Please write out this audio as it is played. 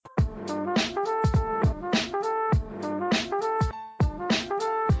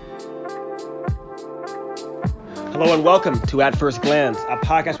Hello and welcome to At First Glance, a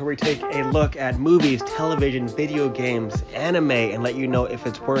podcast where we take a look at movies, television, video games, anime, and let you know if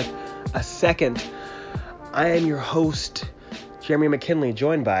it's worth a second. I am your host, Jeremy McKinley,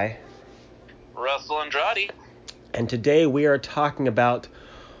 joined by Russell Andrade. And today we are talking about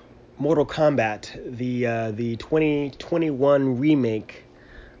Mortal Kombat, the 2021 remake.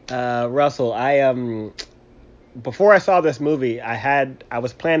 Russell, before I saw this movie, I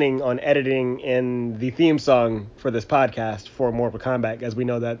was planning on editing in the theme song for this podcast for Mortal Kombat, as we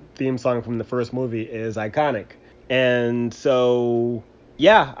know that theme song from the first movie is iconic. And so,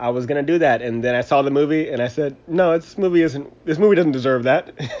 yeah, I was gonna do that, and then I saw the movie, and I said, no, this movie doesn't deserve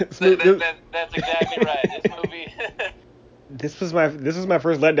that. That's exactly right. This movie. This was my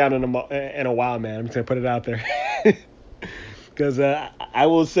first letdown in a while, man. I'm just gonna put it out there, because I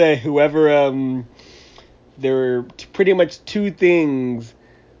will say, there were pretty much two things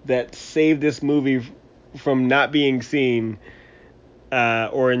that saved this movie from not being seen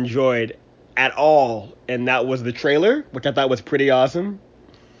or enjoyed at all, and that was the trailer, which I thought was pretty awesome,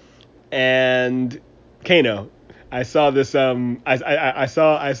 and Kano. I saw this. I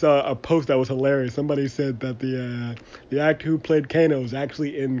saw a post that was hilarious. Somebody said that the actor who played Kano is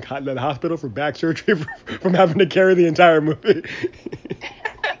actually in the hospital for back surgery from having to carry the entire movie.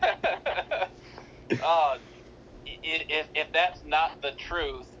 If that's not the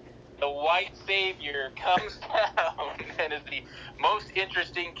truth, the white savior comes down and is the most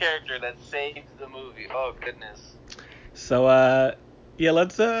interesting character that saves the movie. Oh goodness. So yeah,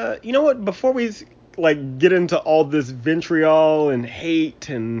 let's you know what? Before we get into all this vitriol and hate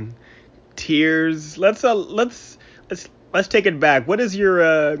and tears, let's take it back. What is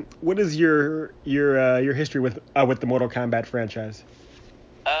your history with the Mortal Kombat franchise?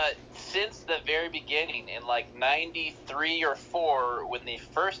 Since the very beginning, in like 93 or 4, when the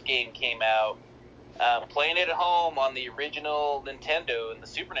first game came out, playing it at home on the original Nintendo and the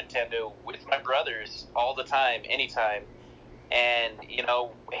Super Nintendo with my brothers all the time, anytime. And,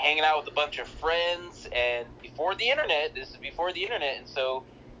 hanging out with a bunch of friends, and this is before the internet, and so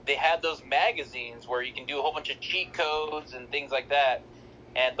they had those magazines where you can do a whole bunch of cheat codes and things like that,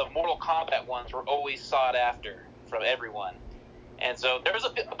 and the Mortal Kombat ones were always sought after from everyone. And so there was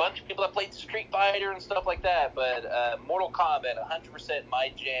a bunch of people that played Street Fighter and stuff like that, but Mortal Kombat, 100% my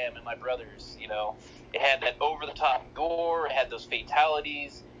jam and my brothers, It had that over-the-top gore, it had those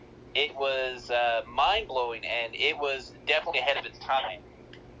fatalities. It was mind-blowing, and it was definitely ahead of its time.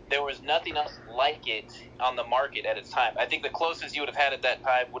 There was nothing else like it on the market at its time. I think the closest you would have had at that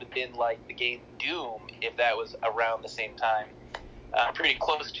time would have been like the game Doom, if that was around the same time. Pretty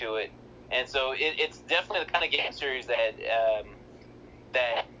close to it. And so it's definitely the kind of game series that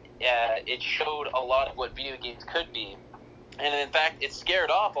it showed a lot of what video games could be. And in fact, it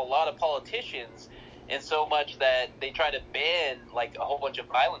scared off a lot of politicians, and so much that they tried to ban like a whole bunch of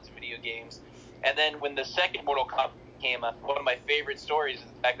violence in video games. And then when the second Mortal Kombat came up, one of my favorite stories is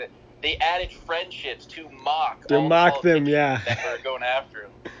the fact that they added friendships to mock all the politicians that were going after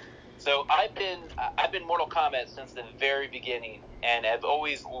them. So I've been Mortal Kombat since the very beginning, and I've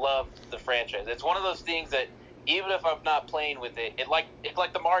always loved the franchise. It's one of those things that even if I'm not playing with it, it's like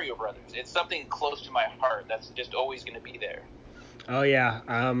the Mario Brothers. It's something close to my heart that's just always going to be there. Oh yeah.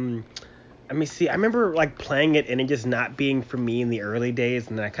 Let me see. I remember playing it and it just not being for me in the early days,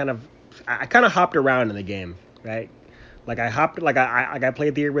 and then I kind of hopped around in the game, right? I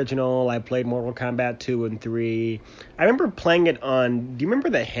played the original. I played Mortal Kombat 2 and 3. I remember playing it on. Do you remember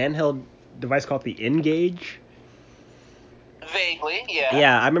the handheld device called the N-Gage? Vaguely, yeah.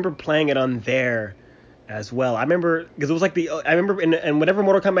 Yeah, I remember playing it on there as well. I remember because it was in whatever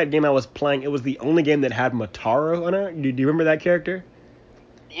Mortal Kombat game I was playing, it was the only game that had Motaro on it. Do you remember that character?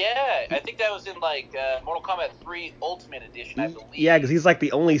 Yeah, I think that was in Mortal Kombat 3 Ultimate Edition, I believe. Yeah, because he's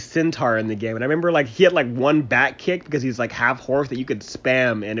the only centaur in the game, and I remember he had one back kick because he's half horse that you could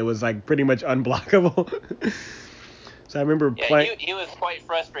spam, and it was pretty much unblockable. So I remember playing. He was quite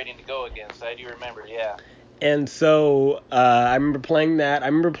frustrating to go against. I do remember, yeah. And so I remember playing that. I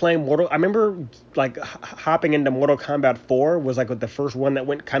remember playing hopping into Mortal Kombat 4 was with the first one that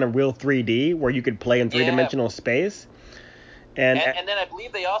went kind of real 3D, where you could play in three-dimensional space. And then I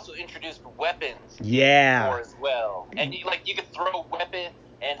believe they also introduced weapons in 4 as well. And you could throw weapon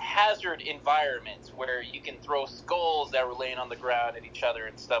and hazard environments where you can throw skulls that were laying on the ground at each other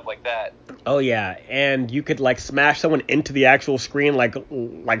and stuff like that. Oh yeah, and you could smash someone into the actual screen like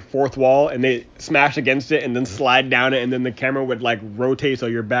fourth wall, and they smash against it and then slide down it, and then the camera would rotate so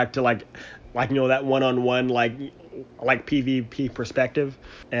you're back to that one-on-one PvP perspective.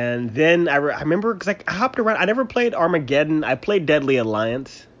 And then I remember because I hopped around. I never played Armageddon. I played Deadly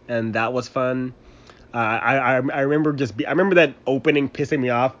Alliance, and that was fun. I remember I remember that opening pissing me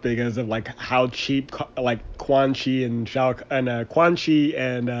off because of like how cheap like Quan Chi and Quan Chi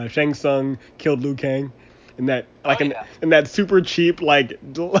and Shang Tsung killed Liu Kang. In that like in that super cheap like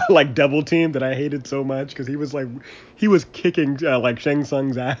like double team that I hated so much because he was kicking like Shang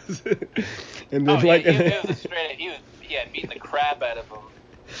Tsung's ass. And then it was a straight he was beating the crap out of him.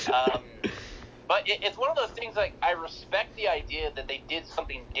 But it's one of those things like I respect the idea that they did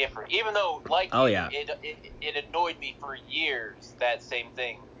something different, even though it annoyed me for years, that same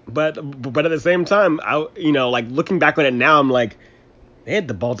thing. But at the same time, like looking back on it now, I'm like, they had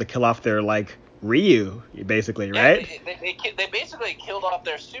the ball to kill off their like Ryu, basically, right? They basically killed off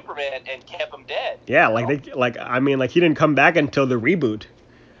their Superman and kept him dead. Yeah, he didn't come back until the reboot.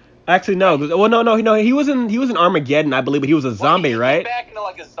 Actually, no. Right. Well, no. He was in Armageddon, I believe, but he was a zombie, right? He came back into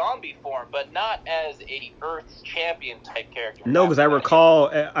like a zombie form, but not as a Earth's champion type character. No, because I recall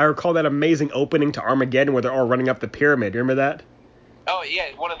that amazing opening to Armageddon where they're all running up the pyramid. Remember that? Oh yeah,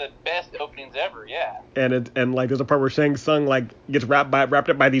 one of the best openings ever. Yeah. And like there's a part where Shang Tsung like gets wrapped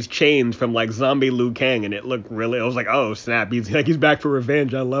up by these chains from like zombie Liu Kang, and it looked really. I was like, oh snap, he's back for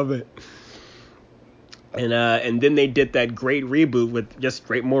revenge. I love it. And then they did that great reboot with just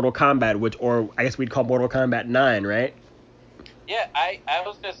straight Mortal Kombat, or I guess we'd call Mortal Kombat 9, right? Yeah, I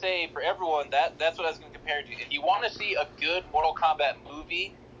was going to say for everyone, that's what I was going to compare it to. If you want to see a good Mortal Kombat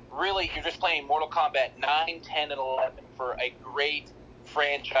movie, really you're just playing Mortal Kombat 9, 10, and 11 for a great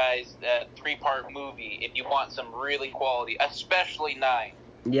franchise 3-part movie if you want some really quality, especially 9.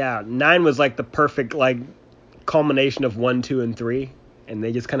 Yeah, 9 was like the perfect like culmination of 1, 2, and 3. And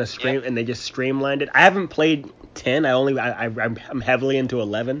they just kind of streamlined it. I haven't played 10. I'm heavily into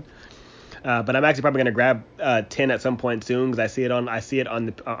 11, but I'm actually probably gonna grab 10 at some point soon because I see it on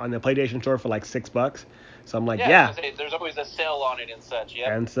the PlayStation Store for like $6. So I'm like, yeah. There's always a sale on it and such.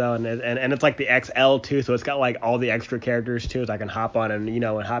 Yeah. And so and it's like the XL too, so it's got like all the extra characters too, so I can hop on and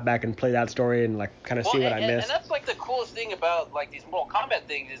and hop back and play that story and like kind of see what I missed. And that's like the coolest thing about like these Mortal Kombat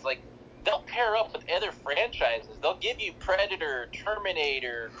things is like. They'll pair up with other franchises. They'll give you Predator,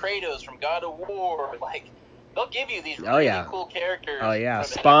 Terminator, Kratos from God of War. Like, they'll give you these really cool characters. Oh yeah,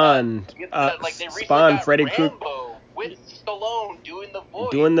 Spawn. Spawn, Freddy Krueger. With Stallone doing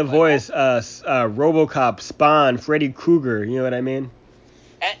the voice. RoboCop, Spawn, Freddy Krueger. You know what I mean?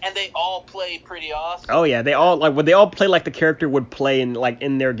 And they all play pretty awesome. Oh yeah, they all play like the character would play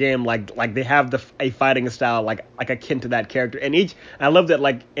in their game, like they have a fighting style like akin to that character. And I love that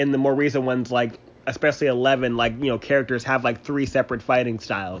like in the more recent ones, like especially 11, like characters have like 3 separate fighting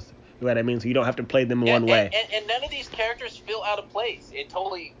styles. You know what I mean? So you don't have to play them one way. And none of these characters feel out of place. It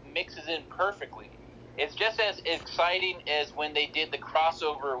totally mixes in perfectly. It's just as exciting as when they did the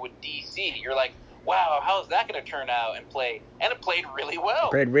crossover with DC. You're like, wow, how's that going to turn out and play? And it played really well.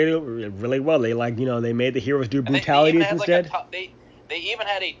 Played really, really well. They they made the heroes do brutalities instead. They even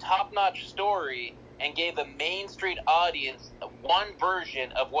had a top-notch story and gave the Main Street audience one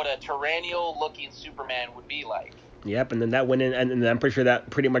version of what a tyrannical-looking Superman would be like. Yep, and then that went in, and I'm pretty sure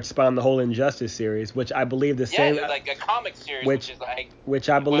that pretty much spawned the whole Injustice series, which I believe same. Yeah, like a comic series, which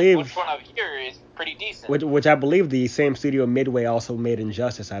I believe. Which one of here is pretty decent. Which I believe the same studio Midway also made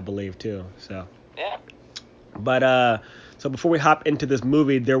Injustice, I believe too. So. Yeah. But so before we hop into this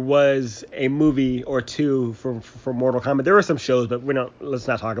movie, there was a movie or two for Mortal Kombat. There were some shows, but let's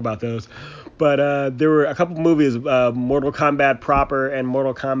not talk about those. But there were a couple movies, Mortal Kombat proper and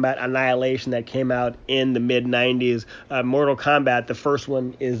Mortal Kombat Annihilation, that came out in the mid 90s. Mortal Kombat, the first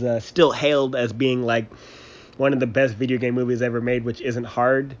one, is still hailed as being like one of the best video game movies ever made, which isn't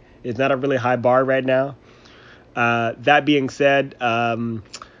hard. It's not a really high bar right now. That being said,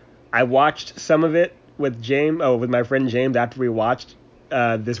 I watched some of it with my friend James after we watched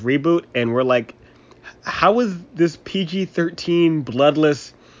this reboot, and we're like, how is this PG-13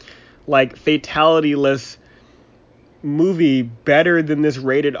 bloodless, like fatality-less movie better than this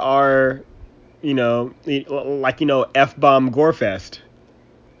rated R, F-bomb gorefest?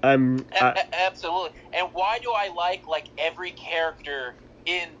 Absolutely. And why do I like every character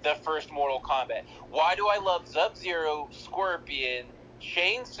in the first Mortal Kombat? Why do I love Sub-Zero, Scorpion,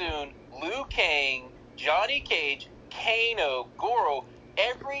 Shang Tsung, Liu Kang, Johnny Cage, Kano, Goro?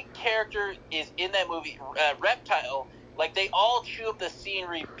 Every character is in that movie. Reptile, like they all chew up the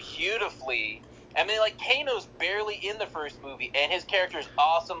scenery beautifully. I mean, like Kano's barely in the first movie, and his character is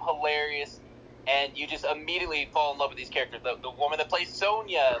awesome, hilarious, and you just immediately fall in love with these characters. The woman that plays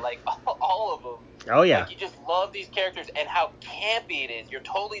Sonya, like all of them. Oh yeah. Like you just love these characters and how campy it is. You're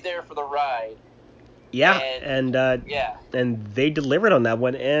totally there for the ride. Yeah, and they delivered on that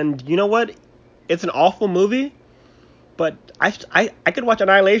one. And you know what? It's an awful movie, but I could watch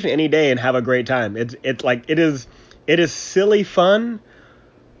Annihilation any day and have a great time. It's like it is silly fun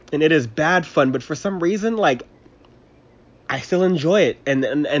and it is bad fun, but for some reason like I still enjoy it.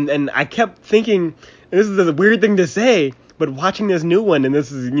 And I kept thinking, and this is a weird thing to say, but watching this new one, and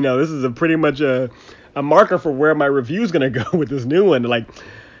this is a pretty much a marker for where my review's gonna go with this new one. Like,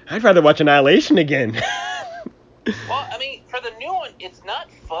 I'd rather watch Annihilation again. Well, I mean, for the new one, it's not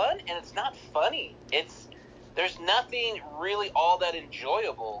fun and it's not funny. There's nothing really all that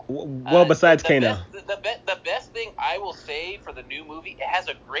enjoyable. Well, besides Kano. The best thing I will say for the new movie, it has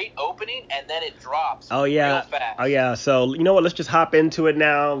a great opening and then it drops Oh yeah. real fast. Oh yeah. So you know what? Let's just hop into it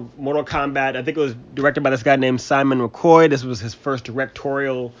now. Mortal Kombat. I think it was directed by this guy named Simon McCoy. This was his first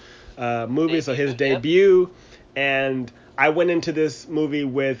directorial movie, so his debut. And I went into this movie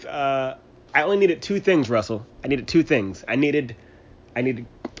with I only needed two things, Russell. I needed two things. I needed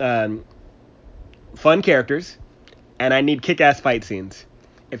fun characters, and I need kick-ass fight scenes.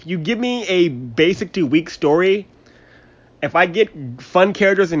 If you give me a basic to weak story, if I get fun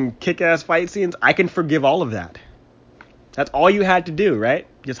characters and kick-ass fight scenes, I can forgive all of that. That's all you had to do, right?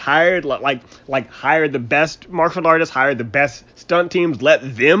 Just hire hire the best martial artists, hire the best stunt teams,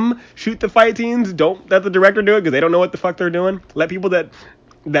 let them shoot the fight scenes. Don't let the director do it because they don't know what the fuck they're doing. Let people that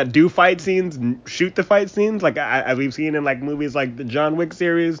do fight scenes shoot the fight scenes, like as we've seen in like movies like the John Wick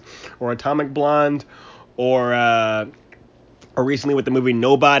series or Atomic Blonde, or recently with the movie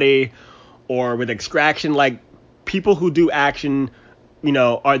Nobody, or with Extraction. Like, people who do action,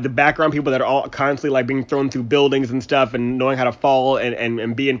 are the background people that are all constantly like being thrown through buildings and stuff and knowing how to fall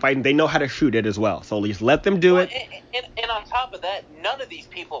and be in fighting. They know how to shoot it as well. So at least let them do it. And on top of that, none of these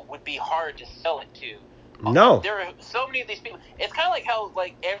people would be hard to sell it to. No. There are so many of these people. It's kind of like how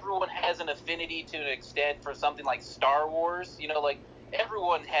like everyone has an affinity to an extent for something like Star Wars. Like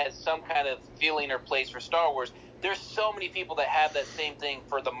everyone has some kind of feeling or place for Star Wars. There's so many people that have that same thing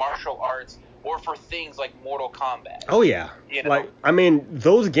for the martial arts or for things like Mortal Kombat. Oh yeah. Like, I mean,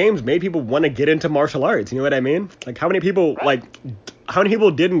 those games made people want to get into martial arts. You know what I mean? Like, how many people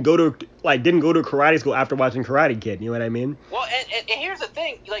didn't go to karate school after watching Karate Kid? You know what I mean? Well, and here's the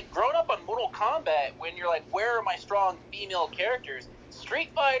thing, like, growing up on Mortal Kombat, when you're like, where are my strong female characters?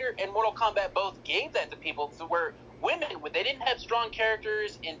 Street Fighter and Mortal Kombat both gave that to people, so where women, when they didn't have strong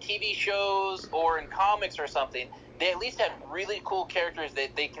characters in TV shows or in comics or something, they at least have really cool characters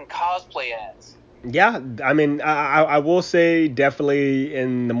that they can cosplay as. Yeah, I mean, I will say definitely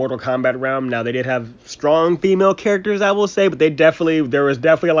in the Mortal Kombat realm, now they did have strong female characters, I will say, but there was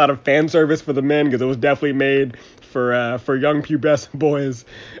definitely a lot of fan service for the men, because it was definitely made for young pubescent boys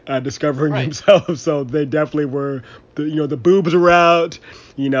discovering themselves. So they definitely were, the boobs were out,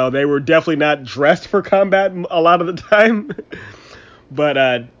 they were definitely not dressed for combat a lot of the time.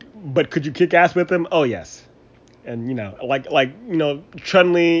 But could you kick ass with them? Oh yes. And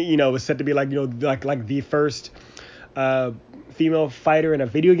Chun-Li, was said to be like the first female fighter in a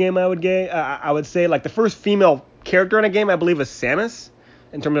video game. I would say like the first female character in a game, I believe, is Samus,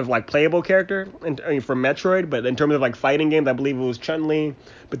 in terms of like playable character, from Metroid. But in terms of like fighting games, I believe it was Chun-Li.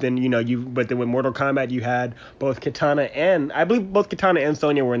 But then with Mortal Kombat, you had both Kitana and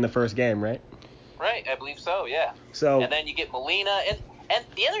Sonya were in the first game, right? Right, I believe so. Yeah. So and then you get Melina and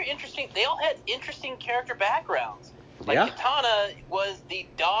the other they all had interesting character backgrounds. Like, yeah. Kitana was the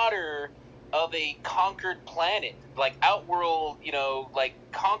daughter of a conquered planet. Like, Outworld,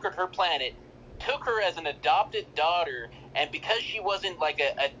 conquered her planet, took her as an adopted daughter, and because she wasn't like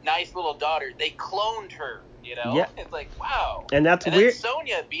a nice little daughter, they cloned her, Yeah. It's like, wow. And that's and weird. Then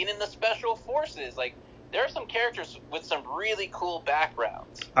Sonya being in the special forces, like, there are some characters with some really cool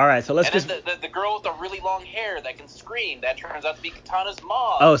backgrounds. All right, so let's and just... then the girl with the really long hair that can scream, that turns out to be Kitana's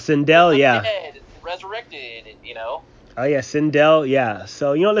mom. Oh, Sindel, yeah. Dead, resurrected, Oh, yeah, Sindel, yeah.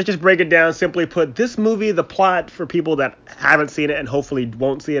 So, let's just break it down. Simply put, this movie, the plot, for people that haven't seen it and hopefully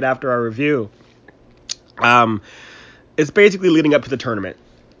won't see it after our review, it's basically leading up to the tournament.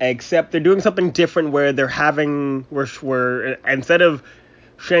 Except they're doing something different where they're where instead of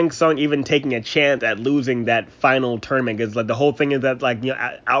Shang Tsung even taking a chance at losing that final tournament, because like the whole thing is that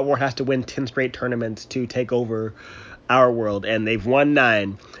Our World has to win 10 straight tournaments to take over Our World, and they've won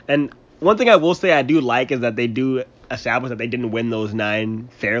 9. And one thing I will say I do like is that they do establish that they didn't win those 9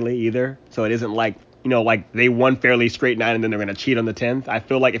 fairly either. So it isn't like they won fairly straight 9 and then they're gonna cheat on the 10th. I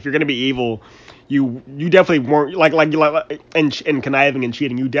feel like if you're gonna be evil, you definitely weren't in conniving and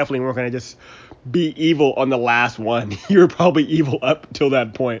cheating. You definitely weren't gonna just be evil on the last one. You were probably evil up till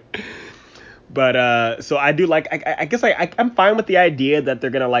that point. But so I do like. I guess I'm fine with the idea that they're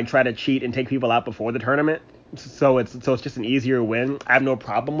gonna try to cheat and take people out before the tournament. So it's just an easier win. I have no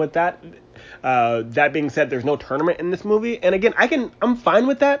problem with that. That being said, there's no tournament in this movie, and again, I'm fine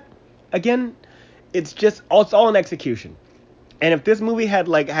with that. Again, it's all in execution. And if this movie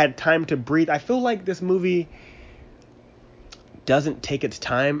had time to breathe, I feel like this movie doesn't take its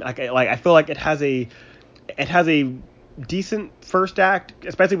time. I feel like it has a decent first act,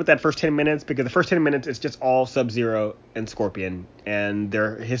 especially with that first 10 minutes, because the first 10 minutes is just all Sub-Zero and Scorpion and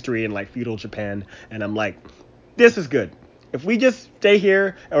their history in like feudal Japan, and I'm like, this is good. If we just stay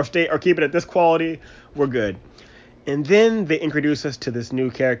here or keep it at this quality, we're good. And then they introduce us to this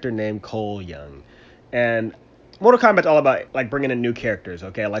new character named Cole Young. And Mortal Kombat's all about like bringing in new characters,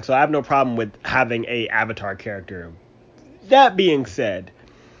 okay? Like, so I have no problem with having a Avatar character. That being said,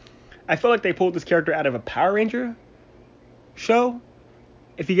 I feel like they pulled this character out of a Power Ranger show,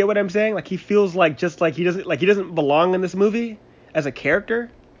 if you get what I'm saying. Like, he feels like he doesn't belong in this movie as a character.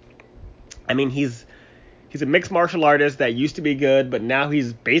 I mean, he's a mixed martial artist that used to be good, but now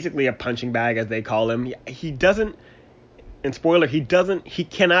he's basically a punching bag, as they call him. He doesn't, and spoiler, he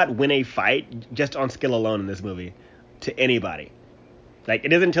cannot win a fight just on skill alone in this movie to anybody. Like,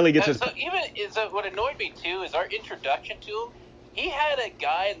 it isn't until he gets his... So what annoyed me too is our introduction to him. He had a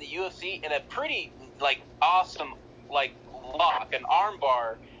guy in the UFC in a pretty like awesome like lock, an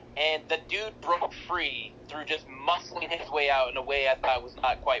armbar, and the dude broke free through just muscling his way out in a way I thought was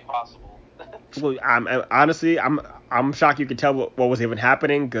not quite possible. Well, honestly, I'm shocked you could tell what was even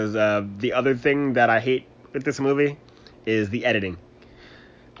happening, because the other thing that I hate with this movie is the editing.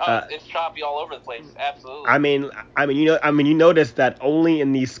 It's choppy all over the place. Absolutely. I mean, you notice that only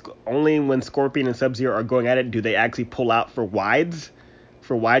when Scorpion and Sub-Zero are going at it do they actually pull out for wide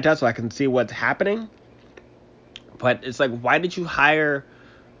shots so I can see what's happening. But it's like, why did you hire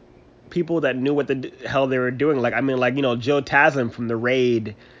people that knew what the hell they were doing? Like, I mean, like, Joe Taslim from The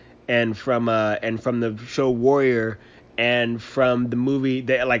Raid and from the show Warrior and from the movie,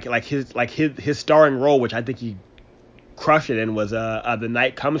 his starring role, which I think he crushed it in, was The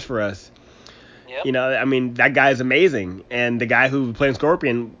Night Comes for Us. Yep. I mean, that guy's amazing, and the guy who was playing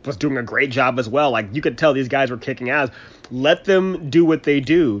Scorpion was doing a great job as well. Like, you could tell these guys were kicking ass. Let them do what they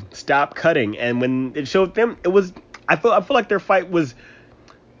do. Stop cutting. And when it showed them, it was, I feel like their fight was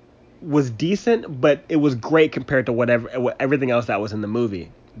decent, but it was great compared to everything else that was in the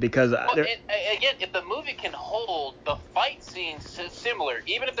movie. Because again, if the movie can hold the fight scenes similar,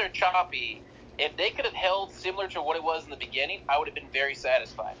 even if they're choppy, if they could have held similar to what it was in the beginning, I would have been very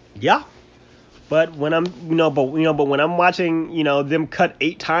satisfied. Yeah. But when I'm, when I'm watching, them cut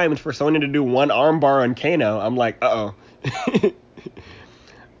 8 times for Sonya to do one armbar on Kano, I'm like, uh-oh.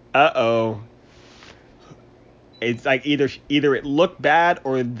 Uh-oh. It's like either it looked bad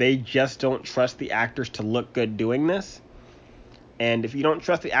or they just don't trust the actors to look good doing this. And if you don't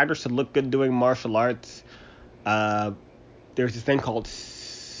trust the actors to look good doing martial arts, there's this thing called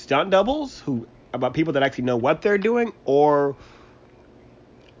stunt doubles, about people that actually know what they're doing, or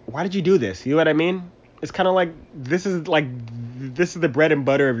why did you do this? You know what I mean? It's kind of like this is the bread and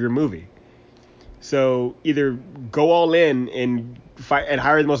butter of your movie. So either go all in and fight and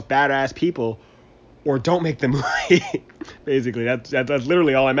hire the most badass people, or don't make the movie. Basically, that's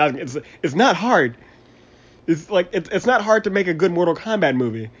literally all I'm asking. It's not hard. It's not hard to make a good Mortal Kombat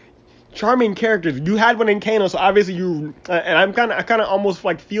movie. Charming characters. You had one in Kano, so obviously you. And I kind of almost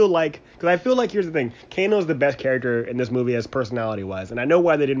feel like, because I feel like, here's the thing: Kano's the best character in this movie as personality wise, and I know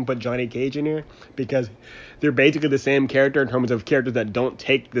why they didn't put Johnny Cage in here, because they're basically the same character in terms of characters that don't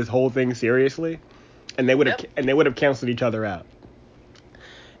take this whole thing seriously, and they would have canceled each other out.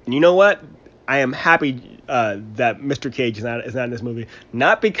 And you know what? I am happy that Mr. Cage is not in this movie.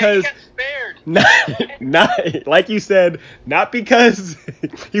 Not because... he got spared. Not like you said, not because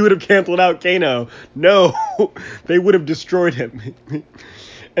he would have canceled out Kano. No, they would have destroyed him.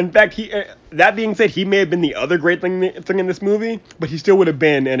 In fact, that being said, he may have been the other great thing in this movie, but he still would have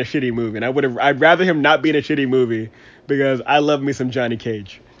been in a shitty movie. And I'd rather him not be in a shitty movie, because I love me some Johnny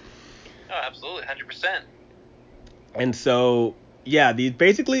Cage. Oh, absolutely, 100%. And so, yeah, these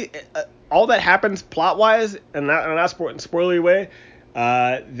basically... all that happens plot-wise, and not spoilery way,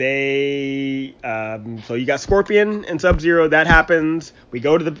 so you got Scorpion and Sub-Zero. That happens. We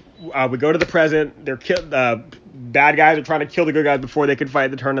go to the present. They're bad guys are trying to kill the good guys before they can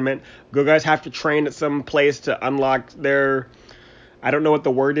fight the tournament. Good guys have to train at some place to unlock their, I don't know what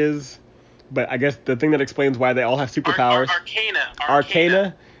the word is, but I guess the thing that explains why they all have superpowers.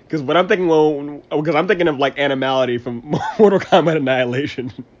 Arcana. Because I'm thinking of like Animality from Mortal Kombat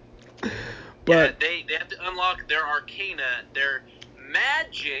Annihilation. But yeah, they have to unlock their arcana, their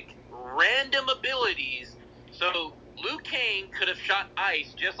magic random abilities. So Liu Kang could have shot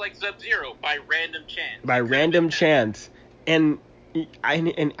ice just like Sub-Zero by random chance. And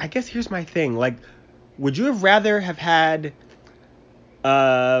and I guess here's my thing. Like, would you have rather have had,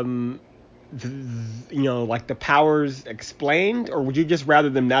 like the powers explained, or would you just rather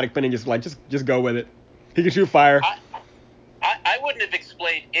them not explain and just go with it? He can shoot fire. I wouldn't have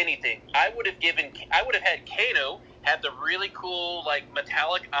explained anything. I would have had Kano have the really cool like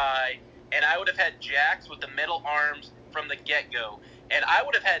metallic eye, and I would have had Jax with the metal arms from the get-go, and I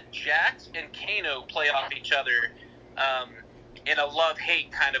would have had Jax and Kano play off each other in a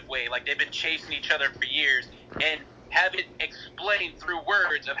love-hate kind of way, like they've been chasing each other for years, and have it explained through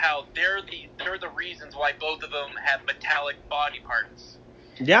words of how they're the reasons why both of them have metallic body parts.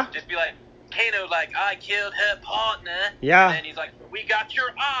 Yeah. Just be like, Kano, like, I killed her partner. Yeah. And then he's like, we got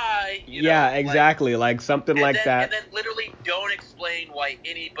your eye. Exactly. Like something like that. And then literally don't explain why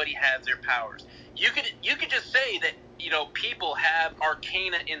anybody has their powers. You could just say that, people have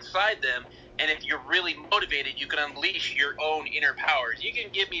arcana inside them, and if you're really motivated, you can unleash your own inner powers. You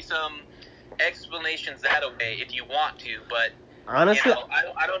can give me some explanations that way if you want to, but honestly,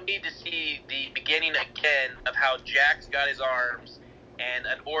 I don't need to see the beginning again of how Jax got his arms and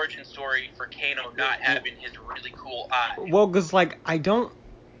an origin story for Kano not having his really cool eye. Well, because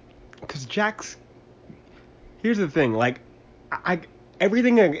Jax, here's the thing, like,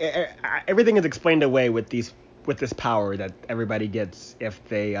 everything is explained away with this power that everybody gets if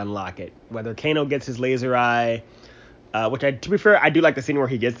they unlock it. Whether Kano gets his laser eye, which to be fair, I do like the scene where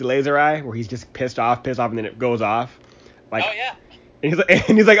he gets the laser eye, where he's just pissed off, and then it goes off. Like, oh yeah. And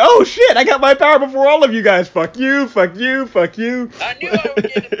he's like, oh shit, I got my power before all of you guys. Fuck you, fuck you, fuck you. I knew I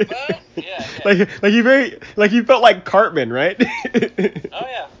would get it first. Yeah. Like he felt like Cartman, right? Oh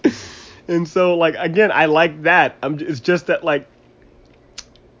yeah. And so, like, again, I like that. It's just that, like,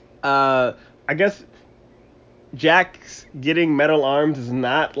 I guess Jax getting metal arms is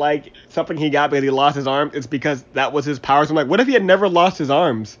not like something he got because he lost his arm. It's because that was his powers. I'm like, what if he had never lost his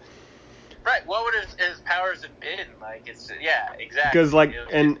arms? Right. What would his powers have been? Like, exactly. Because like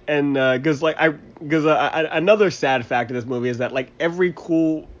another sad fact of this movie is that, like, every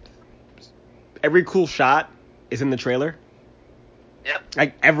cool shot is in the trailer. Yep.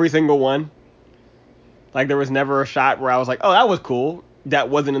 Like, every single one. Like, there was never a shot where I was like, oh, that was cool. That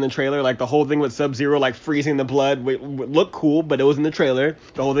wasn't in the trailer. Like, the whole thing with Sub-Zero, like, freezing the blood would look cool, but it was in the trailer.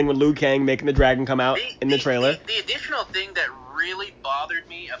 The whole thing with Liu Kang making the dragon come out in the trailer. The additional thing that really bothered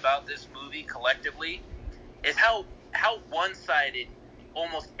me about this movie collectively is how one-sided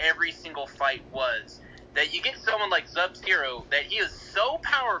almost every single fight was. That you get someone like Sub-Zero, that he is so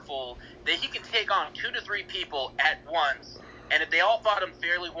powerful that he can take on 2 to 3 people at once, and if they all fought him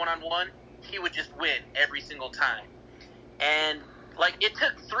fairly one-on-one, he would just win every single time. And, like, it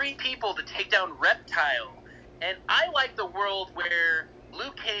took 3 people to take down Reptile, and I like the world where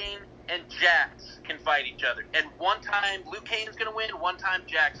Liu Kang and Jax can fight each other, and one time Liu Kang's gonna win, one time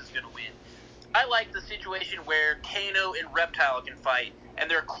Jax is gonna win. I like the situation where Kano and Reptile can fight, and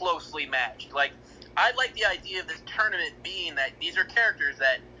they're closely matched. Like, I like the idea of this tournament being that these are characters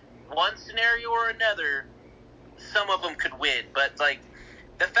that one scenario or another, some of them could win. But, like,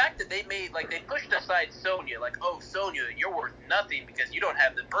 the fact that they pushed aside Sonya, like, oh, Sonya, you're worth nothing because you don't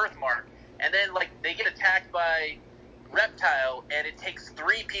have the birthmark. And then, like, they get attacked by Reptile, and it takes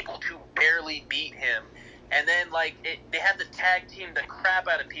 3 people to barely beat him. And then, like, they have to tag team the crap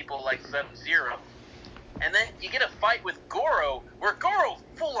out of people like Sub-Zero. And then you get a fight with Goro, where Goro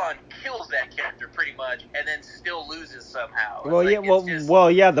full-on kills that character pretty much, and then still loses somehow. He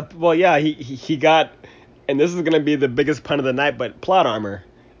got, and this is gonna be the biggest pun of the night, but plot armor.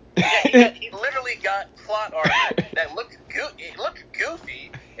 Yeah, he literally got plot armor that looked goofy.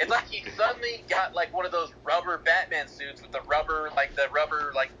 It's like he suddenly got like one of those rubber Batman suits with the rubber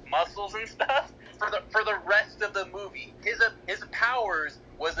muscles and stuff for the rest of the movie. His powers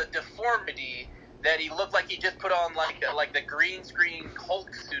was a deformity that he looked like he just put on like the green screen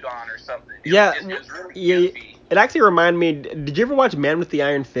Hulk suit on or something. It was really goofy. It actually reminded me. Did you ever watch Man with the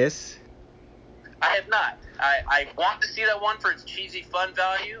Iron Fist? I have not. I want to see that one for its cheesy fun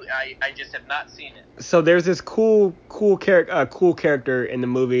value. I just have not seen it. So there's this cool character in the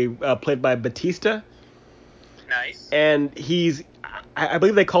movie played by Batista. Nice. And I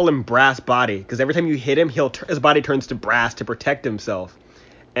believe they call him Brass Body because every time you hit him, his body turns to brass to protect himself.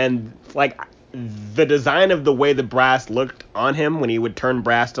 And like the design of the way the brass looked on him when he would turn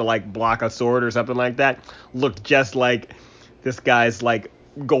brass to like block a sword or something like that looked just like this guy's like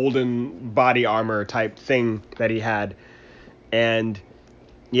golden body armor type thing that he had. And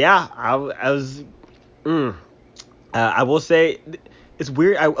yeah, I will say it's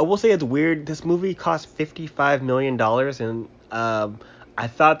weird. I will say it's weird. This movie cost $55 million, and I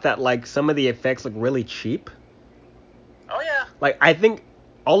thought that like some of the effects look really cheap. Oh yeah. Like, I think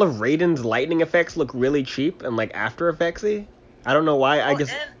all of Raiden's lightning effects look really cheap and like After Effectsy. I don't know why. I Well,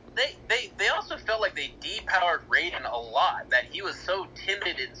 guess. and they also felt like they depowered Raiden a lot. That he was so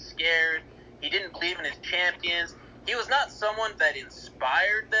timid and scared. He didn't believe in his champions. He was not someone that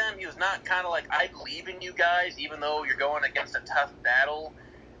inspired them. He was not kind of like, I believe in you guys, even though you're going against a tough battle.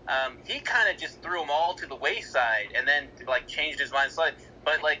 He kind of just threw them all to the wayside and then like changed his mind slightly.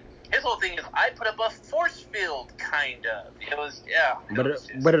 But like his whole thing is, I put up a force field, kind of. It was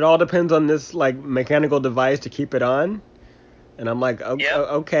But it all depends on this like mechanical device to keep it on. And I'm like, Yep.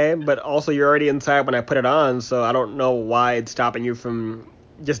 okay, but also you're already inside when I put it on, so I don't know why it's stopping you from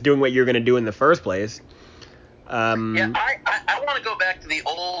just doing what you're gonna do in the first place. I want to go back to the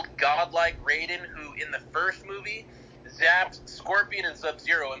old godlike Raiden, who in the first movie zapped Scorpion and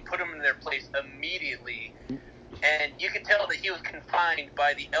Sub-Zero and put them in their place immediately. And you could tell that he was confined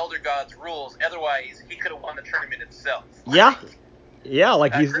by the Elder God's rules. Otherwise, he could have won the tournament himself. Yeah,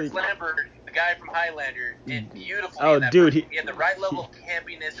 like he's Chris Lambert, the guy from Highlander, did beautifully. Oh, in that dude, he had the right level of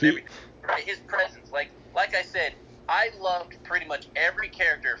campiness and everything. Right, his presence, like I said, I loved pretty much every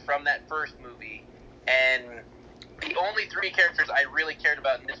character from that first movie, and the only three characters I really cared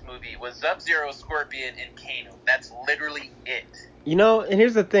about in this movie was Sub-Zero, Scorpion, and Kano. That's literally it. And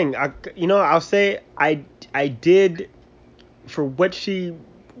here's the thing. I'll say I did, for what she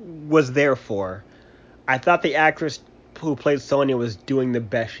was there for, I thought the actress who played Sonya was doing the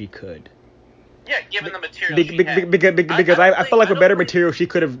best she could. Yeah, given the material she had. Because I felt like with better material she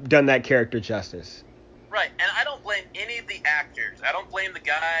could have done that character justice. Right, and I don't blame any of the actors. I don't blame the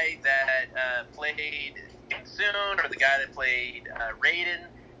guy that played Shang Tsung or the guy that played Raiden.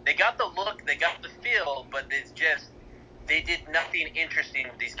 They got the look, they got the feel, but it's just they did nothing interesting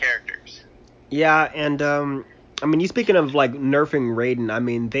with these characters. Yeah, and you speaking of like nerfing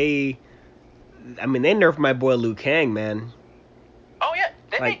Raiden, they nerfed my boy Liu Kang, man. Oh yeah,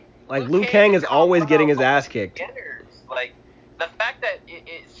 Liu Kang is always getting his ass kicked. Like the fact that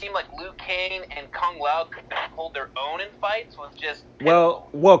it seemed like Liu Kang and Kung Lao could not hold their own in fights was just pitiful.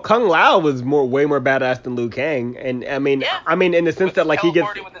 Well, Kung Lao was way more badass than Liu Kang, and in the sense that like he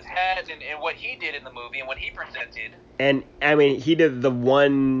gets with his hat and what he did in the movie and what he presented. And he did the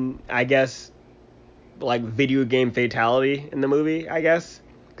one, I guess, like video game fatality in the movie, I guess.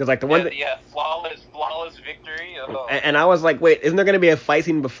 Because like the one flawless victory. Oh. And I was like, wait, isn't there going to be a fight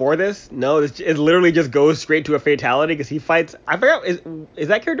scene before this? No, it literally just goes straight to a fatality because he fights. I forgot, is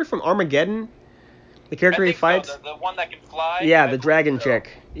that character from Armageddon? The character he fights? So, the one that can fly? Yeah, the dragon chick.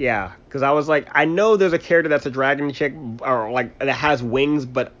 Yeah, because I was like, I know there's a character that's a dragon chick or like that has wings,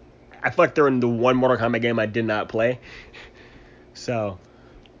 but I feel like they're in the one Mortal Kombat game I did not play. So.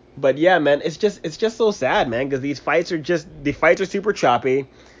 But yeah, man, it's just so sad, man, because the fights are super choppy.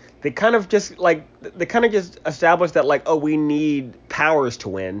 They kind of just establish that like, oh, we need powers to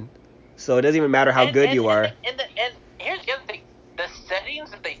win, so it doesn't even matter how good you are. And here's the other thing: the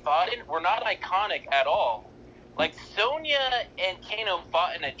settings that they fought in were not iconic at all. Like Sonya and Kano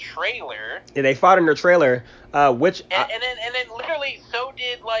fought in a trailer. Yeah, they fought in a trailer, which and then literally so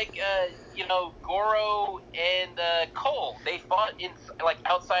did Goro and Cole. They fought in like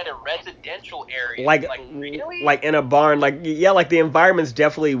outside a residential area. Like really? Like in a barn. Like the environments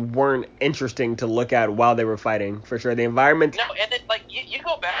definitely weren't interesting to look at while they were fighting, for sure. The environment. No, and then like you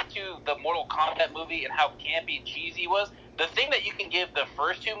go back to the Mortal Kombat movie and how campy and cheesy it was. The thing that you can give the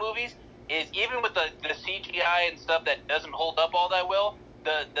first two movies is, even with the CGI and stuff that doesn't hold up all that well,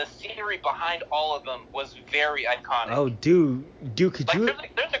 the scenery behind all of them was very iconic. Oh, dude, could you?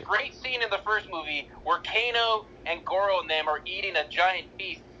 There's a great scene in the first movie where Kano and Goro and them are eating a giant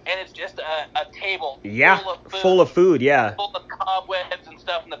feast, and it's just a table full of food, yeah. Full of cobwebs and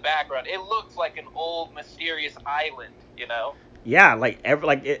stuff in the background. It looks like an old mysterious island, you know? Yeah,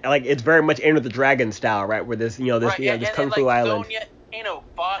 it's very much Enter the Dragon style, right? Where this Kung Fu island. Sonya,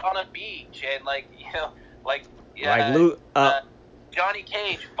 fought on a beach, and Johnny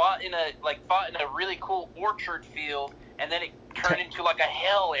Cage fought in a really cool orchard field, and then it turned into like a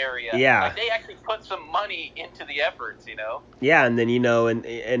hell area. Yeah. Like they actually put some money into the efforts, Yeah, and then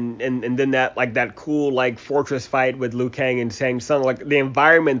and then that cool like fortress fight with Liu Kang and Shang Tsung, like the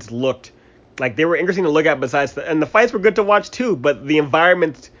environments looked like they were interesting to look at. And the fights were good to watch too, but the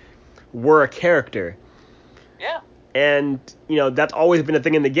environments were a character. Yeah. And, that's always been a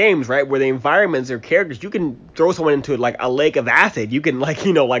thing in the games, right? Where the environments are characters. You can throw someone into, like, a lake of acid. You can,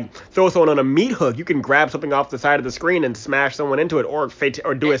 throw someone on a meat hook. You can grab something off the side of the screen and smash someone into it or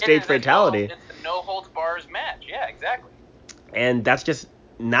do a stage fatality. It's a no-holds-bars match. Yeah, exactly. And that's just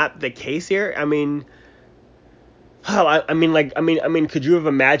not the case here. Could you have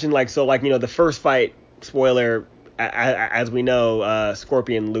imagined, the first fight, spoiler, as we know,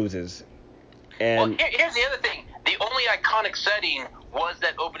 Scorpion loses. And here's the other thing. The only iconic setting was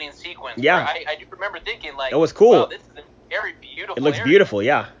that opening sequence. Yeah. Where I do remember thinking, like, it was cool. wow, this is a very beautiful It looks area. beautiful,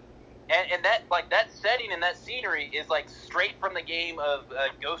 yeah. And that, like, that setting and that scenery is, like, straight from the game of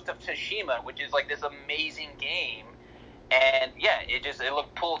Ghost of Tsushima, which is, like, this amazing game. And, yeah, it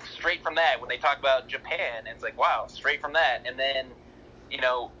looked pulled straight from that when they talk about Japan. It's like, wow, straight from that. And then, you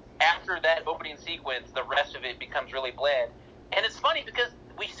know, after that opening sequence, the rest of it becomes really bland. And it's funny because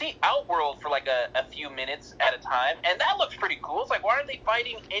we see Outworld for, like, a few minutes at a time, and that looks pretty cool. It's like, why aren't they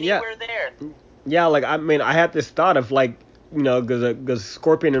fighting anywhere there? Yeah, like, I mean, I had this thought of, like, you know, because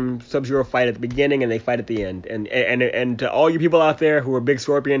Scorpion and Sub-Zero fight at the beginning and they fight at the end. And to all you people out there who are big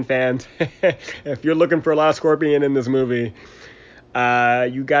Scorpion fans, if you're looking for a lot of Scorpion in this movie,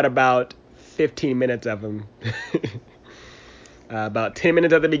 you got about 15 minutes of him. About 10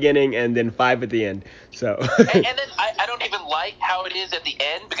 minutes at the beginning and then 5 at the end. So. and then I don't even like how it is at the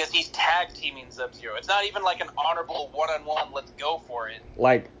end because he's tag teaming Sub-Zero. It's not even like an honorable one-on-one, let's go for it.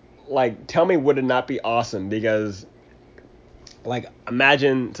 Like, tell me, would it not be awesome? Because, like,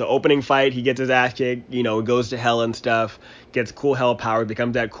 imagine it's an opening fight, he gets his ass kicked, you know, goes to hell and stuff, gets cool hell power,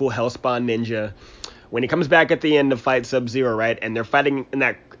 becomes that cool Hellspawn ninja. When he comes back at the end to fight Sub-Zero, right, and they're fighting in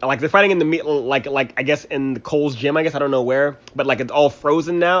that, like, they're fighting in the, like I guess in Cole's gym, I guess, I don't know where, but, like, it's all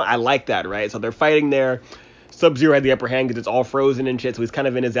frozen now. I like that, right? So they're fighting there. Sub-Zero had the upper hand because it's all frozen and shit, so he's kind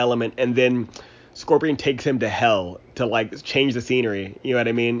of in his element, and then Scorpion takes him to hell to, like, change the scenery, you know what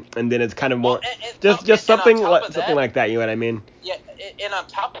I mean? And then it's kind of more, just something like that, you know what I mean? Yeah, and on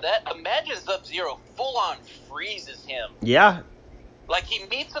top of that, imagine Sub-Zero full-on freezes him. Yeah. Like, he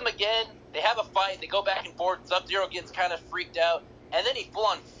meets him again, they have a fight, they go back and forth, Sub-Zero gets kind of freaked out, and then he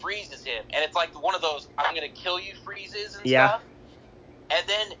full-on freezes him. And it's like one of those, I'm gonna kill you freezes and stuff. And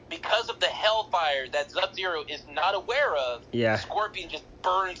then, because of the hellfire that Sub-Zero is not aware of, Scorpion just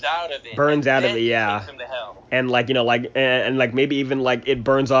burns out of it. Takes him to hell. And, like, you know, like, and like, maybe even, like, it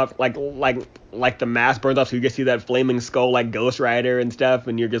burns off, like the mask burns off, so you can see that flaming skull, like, Ghost Rider and stuff,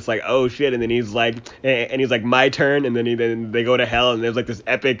 and you're just like, oh, shit, and then he's like, my turn, and then they go to hell, and there's, like, this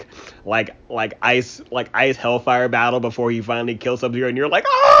epic, like ice hellfire battle before he finally kills Sub-Zero, and you're like,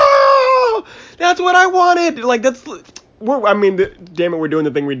 oh, that's what I wanted! Like, damn it, we're doing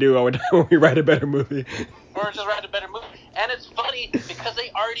the thing we do all the time when we write a better movie. Or just write a better movie. And it's funny because they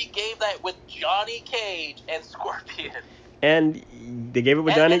already gave that with Johnny Cage and Scorpion. And they gave it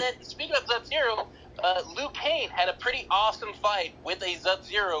with Johnny. And then, speaking of Sub-Zero, Liu Kang had a pretty awesome fight with a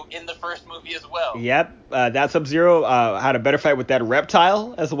Sub-Zero in the first movie as well. Yep, that Sub-Zero had a better fight with that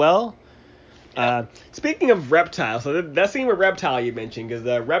Reptile as well. Yep. Speaking of Reptile, so that scene with Reptile you mentioned, because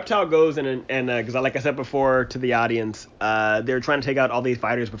Reptile goes and because like I said before to the audience, they're trying to take out all these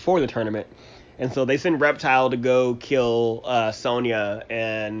fighters before the tournament, and so they send Reptile to go kill Sonya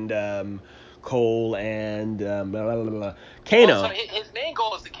and Cole and blah, blah, blah, blah. Kano. Well, so his main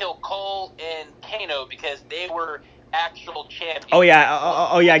goal is to kill Cole and Kano because they were actual champions. Oh yeah,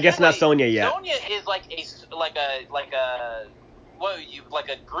 I guess not Sonya yet. Sonya is like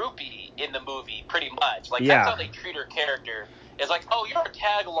a groupie in the movie, pretty much. Like, that's how they treat her character. It's like, oh, you're a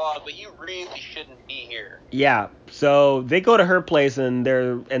tag along, but you really shouldn't be here. Yeah. So they go to her place and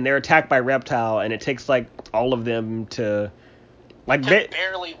they're attacked by Reptile, and it takes, like, all of them to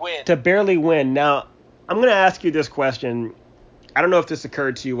barely win. To barely win. Now, I'm gonna ask you this question. I don't know if this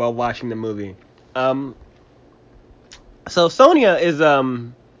occurred to you while watching the movie. So Sonya is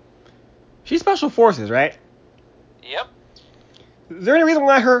she's Special Forces, right? Yep. Is there any reason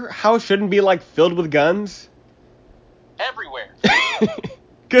why her house shouldn't be, like, filled with guns? Everywhere.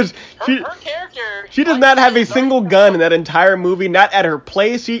 Because her character, she does not have a single gun in that entire movie. Not at her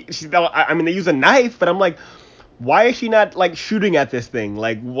place. I mean, they use a knife, but I'm like, why is she not, like, shooting at this thing?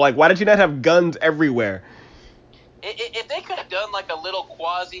 Like why did she not have guns everywhere? If they could have done, like, a little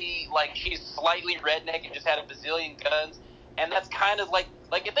quasi, like, she's slightly redneck and just had a bazillion guns, and that's kind of like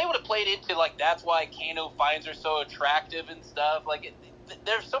if they would have played into, like, that's why Kano finds her so attractive and stuff, like,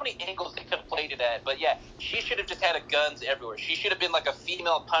 there's so many angles they could have played it at, but yeah, she should have just had guns everywhere. She should have been like a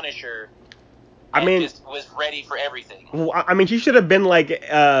female Punisher. Just was ready for everything. Well, I mean, she should have been like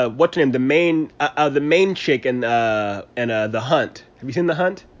what's her name, the main chick in The Hunt. Have you seen The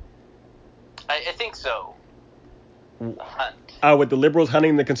Hunt? I think so. The Hunt. With the liberals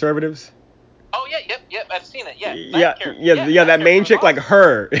hunting the conservatives. Oh yeah, yep, I've seen it. Yeah, that main chick, like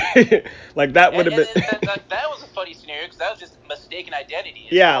her, like that would have been. That was a funny scenario because that was just mistaken identity.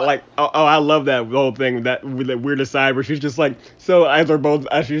 Yeah, like I love that whole thing, that weird aside where she's just like, so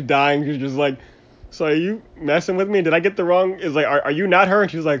as she's dying, she's just like, so are you messing with me? Did I get the wrong? Is like, are you not her? And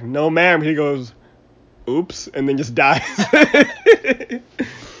she's like, no, ma'am. He goes, oops, and then just dies.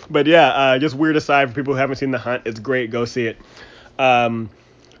 But yeah, just weird aside for people who haven't seen The Hunt. It's great. Go see it.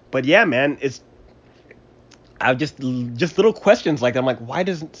 But yeah, man, I just little questions like I'm like, why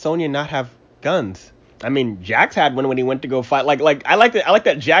does Sonya not have guns? I mean, Jax had one when he went to go fight. Like I like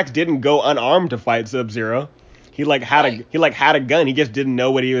that Jax didn't go unarmed to fight Sub-Zero. He had a gun. He just didn't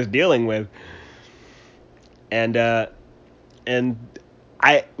know what he was dealing with. And I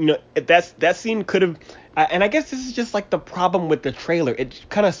that scene could have. And I guess this is just like the problem with the trailer. It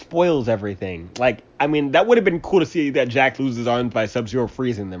kind of spoils everything. Like, I mean, that would have been cool to see that Jax loses his arms by Sub-Zero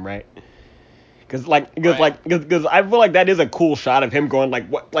freezing them, right? Because I feel like that is a cool shot of him going like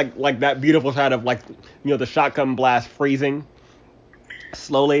that beautiful shot of the shotgun blast freezing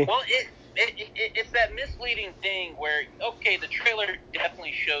slowly. Well, it's that misleading thing where, okay, the trailer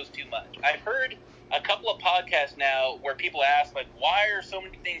definitely shows too much. I've heard a couple of podcasts now where people ask, like, why are so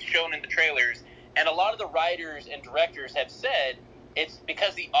many things shown in the trailers? And a lot of the writers and directors have said it's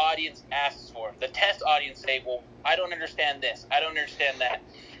because the audience asks for it. The test audience say, well, I don't understand this. I don't understand that.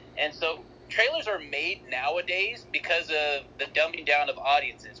 And so trailers are made nowadays because of the dumbing down of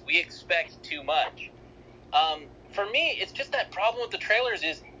audiences. We expect too much. For me, it's just that problem with the trailers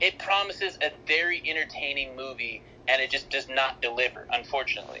is it promises a very entertaining movie, and it just does not deliver,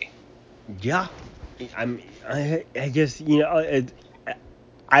 unfortunately. Yeah, I just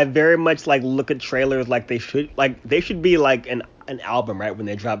I very much look at trailers like they should be like an album, right? When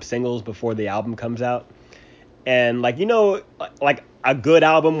they drop singles before the album comes out, and like a good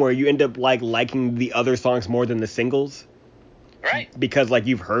album where you end up liking the other songs more than the singles. Right. Because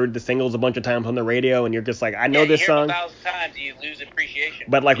you've heard the singles a bunch of times on the radio and you're just like, I know this song. You hear it 1,000 times, you lose appreciation.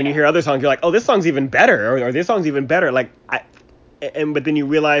 But when you hear other songs, you're like, oh, this song's even better, or this song's even better. But then you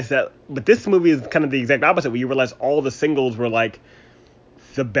realize but this movie is kind of the exact opposite, where you realize all the singles were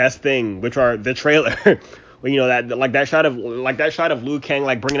the best thing, which are the trailer. that shot of Liu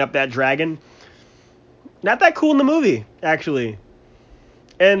Kang bringing up that dragon. Not that cool in the movie, actually.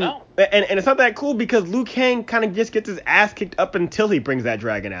 And it's not that cool because Liu Kang kind of just gets his ass kicked up until he brings that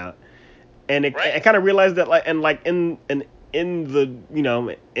dragon out, and I kind of realized that in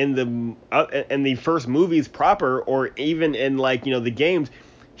the first movies proper, or even in the games,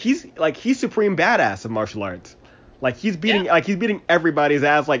 he's supreme badass of martial arts. He's beating everybody's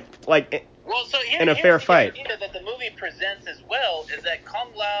ass well, so in a fair fight. The idea that the movie presents as well is that Kung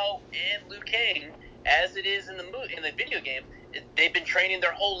Lao and Liu Kang, as it is in the video game, they've been training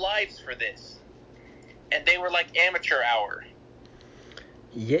their whole lives for this, and they were amateur hour.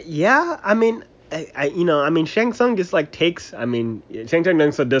 Yeah. I mean, Shang Tsung just takes. I mean, Shang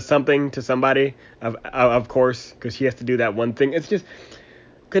Tsung does something to somebody, of course, because she has to do that one thing. It's just,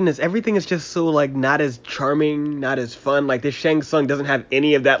 goodness, everything is just so not as charming, not as fun. This Shang Tsung doesn't have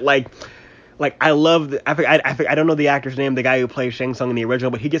any of that I love I don't know the actor's name, the guy who plays Shang Tsung in the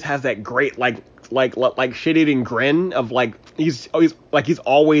original, but he just has that great shit-eating grin of he's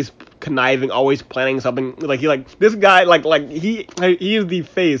always conniving, always planning something. This guy he is the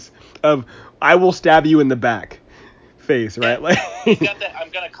face of I will stab you in the back face, right? He's got that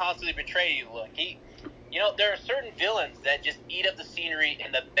I'm gonna constantly betray you look. There are certain villains that just eat up the scenery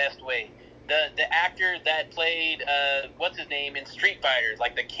in the best way. The actor that played what's his name in Street Fighter,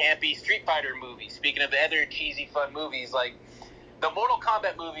 the campy Street Fighter movies. Speaking of other cheesy fun movies, the Mortal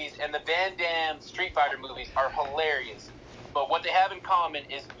Kombat movies and the Van Damme Street Fighter movies are hilarious. But what they have in common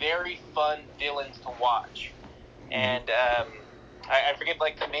is very fun villains to watch. And I forget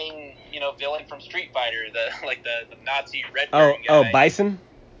the main villain from Street Fighter, the Nazi red guy. Oh, Bison.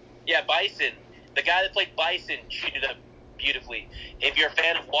 Yeah, Bison. The guy that played Bison cheated up beautifully. If you're a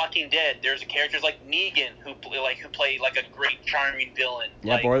fan of Walking Dead, there's characters like Negan who play a great charming villain.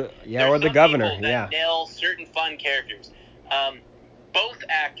 Or the governor. That nail certain fun characters. Both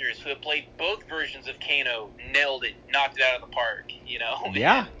actors who have played both versions of Kano nailed it, knocked it out of the park.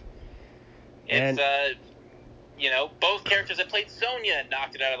 Yeah. And it's both characters that played Sonya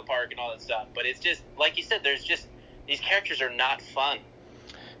knocked it out of the park and all that stuff. But it's just like you said, there's just these characters are not fun.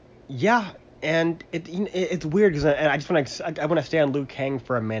 Yeah. And it's weird because I just want to stay on Liu Kang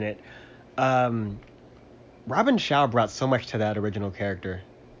for a minute. Robin Shaw brought so much to that original character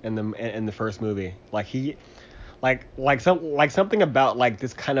in the first movie. Something about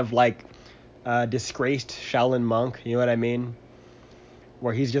this kind of disgraced Shaolin monk. You know what I mean?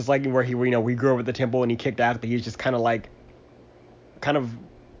 Where he's just where we grew up at the temple and he kicked ass, but he's just kind of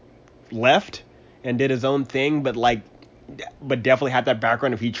left and did his own thing, but definitely had that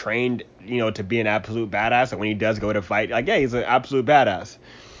background if he trained, to be an absolute badass. And when he does go to fight, he's an absolute badass.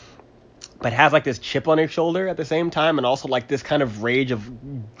 But has this chip on his shoulder at the same time, and also this kind of rage of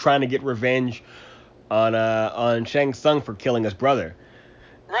trying to get revenge on Shang Tsung for killing his brother.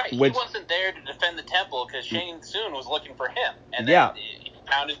 Right, Which, he wasn't there to defend the temple because Shang Tsung was looking for him, and then yeah. he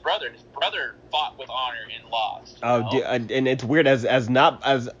found his brother, and his brother fought with honor and lost. And it's weird as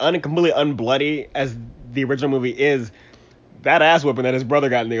completely unbloody as the original movie is. That ass whooping that his brother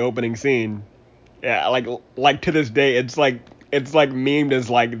got in the opening scene, yeah, like to this day, it's like memed as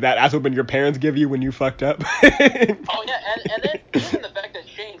like that ass whooping your parents give you when you fucked up. Oh yeah, and then even the fact that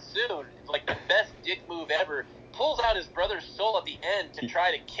Shang Tsung, like the best dick move ever, pulls out his brother's soul at the end to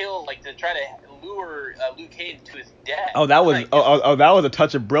try to lure Liu Kang to his death. Oh, that was that was a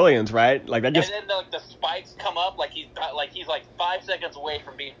touch of brilliance, right? Like that just. And then the spikes come up like he's 5 seconds away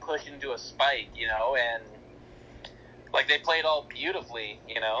from being pushed into a spike, and like they played all beautifully.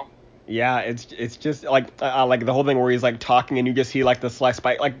 Yeah, it's just like the whole thing where he's like talking and you just see like the slice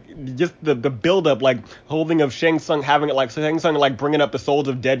spike, like just the build up, like whole thing of Shang Tsung having it, like Shang Tsung like bringing up the souls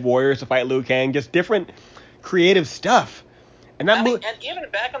of dead warriors to fight Liu Kang, just different creative stuff. And that and even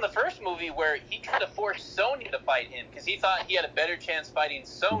back in the first movie where he tried to force Sonya to fight him because he thought he had a better chance fighting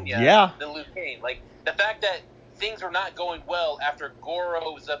Sonya than Liu Kang. Like the fact that things were not going well after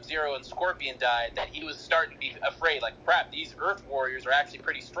Goro, Sub-Zero, and Scorpion died, that he was starting to be afraid, like, crap, these Earth Warriors are actually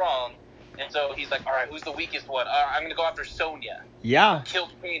pretty strong. And so he's like, all right, who's the weakest one? I'm going to go after Sonya. Yeah. Who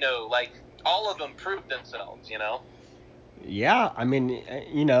killed Kano. Like, all of them proved themselves, Yeah, I mean,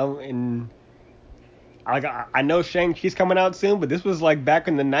 and I know Shang-Chi's coming out soon, but this was like back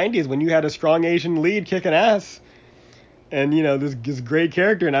in the 90s when you had a strong Asian lead kicking ass. And, this great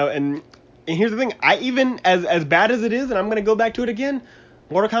character. And here's the thing, I even, as bad as it is, and I'm going to go back to it again,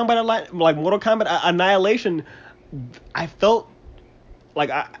 Mortal Kombat Annihilation, I felt like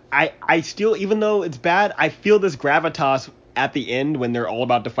I still, even though it's bad, I feel this gravitas at the end when they're all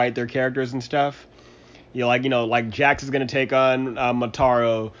about to fight their characters and stuff. Like Jax is going to take on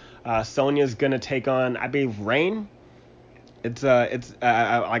Motaro, Sonya's going to take on, I believe, Rain.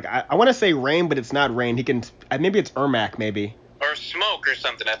 I want to say Rain, but it's not Rain. He can, maybe it's Ermac, maybe. Or Smoke or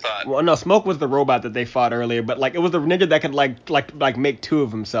something, I thought. Well, no, Smoke was the robot that they fought earlier, but like it was the nigga that could like make two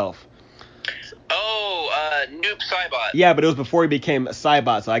of himself. Oh, Noob Saibot. Yeah, but it was before he became a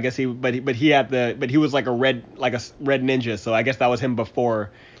Saibot, so I guess he was like a red ninja, so I guess that was him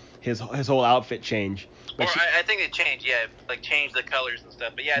before his whole outfit change. But I think it changed, like changed the colors and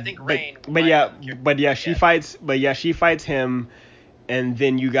stuff. But yeah, I think Rain. She fights him. And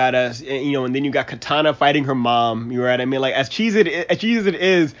then you got Katana fighting her mom. You know what I mean? Like as cheesy as it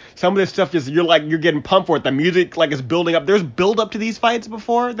is, some of this stuff just you're getting pumped for it. The music like is building up. There's build up to these fights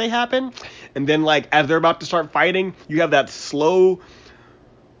before they happen, and then like as they're about to start fighting, you have that slow.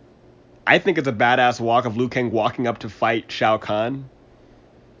 I think it's a badass walk of Liu Kang walking up to fight Shao Kahn.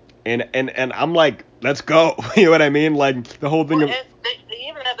 And I'm like, let's go. You know what I mean? Like the whole thing. They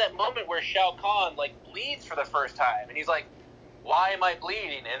even have that moment where Shao Kahn like bleeds for the first time, and he's like, why am I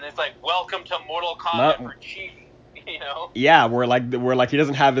bleeding? And it's like, welcome to Mortal Kombat for Chi, Yeah, where he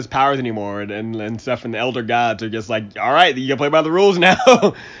doesn't have his powers anymore and stuff, and the Elder Gods are just like, all right, you gotta play by the rules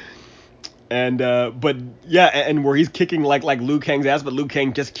now. And but yeah, and where he's kicking like Liu Kang's ass, but Liu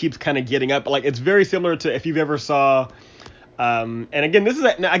Kang just keeps kind of getting up. Like it's very similar to if you've ever saw. And again, this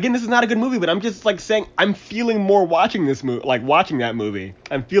is not a good movie, but I'm just like saying I'm feeling more watching this movie, like watching that movie.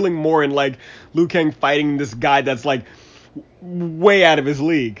 I'm feeling more in like Liu Kang fighting this guy that's like way out of his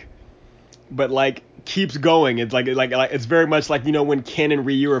league, but like keeps going. It's like it's very much like when Ken and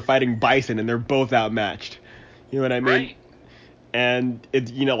Ryu are fighting Bison and they're both outmatched. You know what I mean? Right. And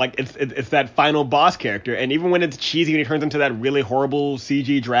it's it's that final boss character, and even when it's cheesy and he turns into that really horrible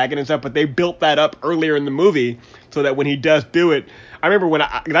CG dragon and stuff, but they built that up earlier in the movie so that when he does do it, I remember when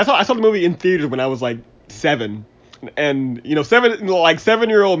I saw the movie in theaters when I was like 7, and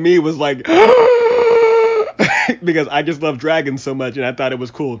 7-year-old me was like because I just love dragons so much and I thought it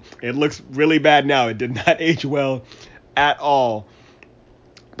was cool. It looks really bad now. It did not age well at all,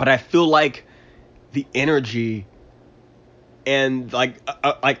 but I feel like the energy and like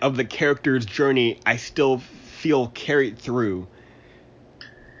of the character's journey I still feel carried through.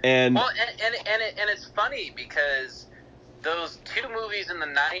 And it's funny because those two movies in the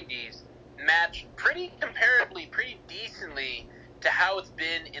 90s match pretty decently to how it's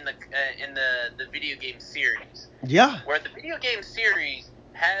been in the video game series. Yeah. Where the video game series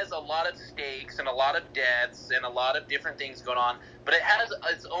has a lot of stakes and a lot of deaths and a lot of different things going on, but it has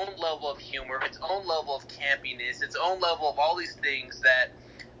its own level of humor, its own level of campiness, its own level of all these things that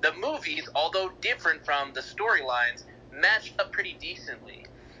the movies, although different from the storylines, matched up pretty decently.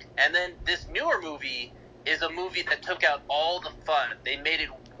 And then this newer movie is a movie that took out all the fun. They made it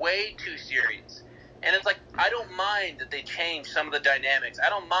way too serious. And it's like, I don't mind that they changed some of the dynamics. I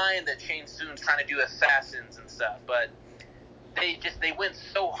don't mind that Shang Tsung's trying to do assassins and stuff, but they went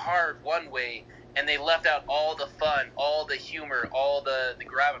so hard one way, and they left out all the fun, all the humor, all the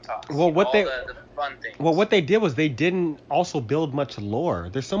gravitas, the fun things. Well, what they did was they didn't also build much lore.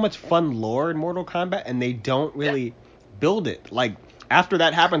 There's so much fun lore in Mortal Kombat, and they don't really build it. Like, after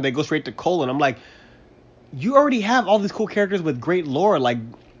that happened, they go straight to Cole, and I'm like, you already have all these cool characters with great lore. Like,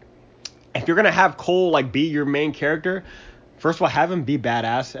 if you're gonna have Cole like be your main character, first of all, have him be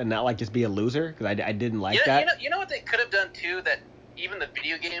badass and not like just be a loser, because I didn't like that. You know what they could have done too, that even the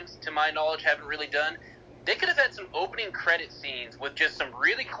video games, to my knowledge, haven't really done? They could have had some opening credit scenes with just some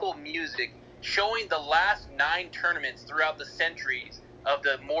really cool music showing the last 9 tournaments throughout the centuries of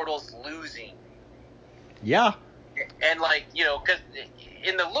the Mortals losing. Yeah. And, like, you know, because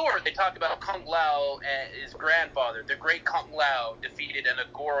in the lore, they talk about Kung Lao and his grandfather. The great Kung Lao defeated an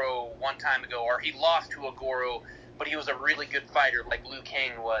Agoro one time ago, or he lost to Agoro, but he was a really good fighter, like Liu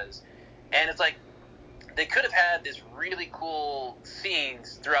Kang was. And it's like, they could have had this really cool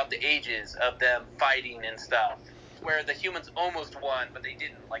scenes throughout the ages of them fighting and stuff, where the humans almost won, but they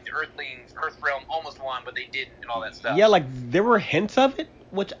didn't. Like, the Earthlings, Earthrealm almost won, but they didn't, and all that stuff. Yeah, like, there were hints of it,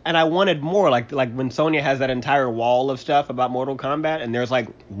 and I wanted more. Like when Sonya has that entire wall of stuff about Mortal Kombat, and there's like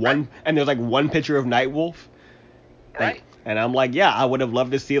one picture of Nightwolf. Right. And I'm like, yeah, I would have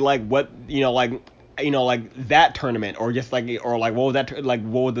loved to see like what, like that tournament, or just like, or like what was that, like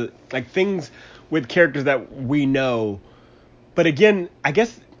what were the like things with characters that we know. But again, I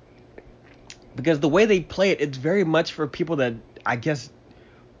guess because the way they play it, it's very much for people that I guess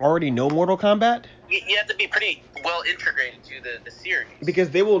already know Mortal Kombat. You have to be pretty well integrated to the series. Because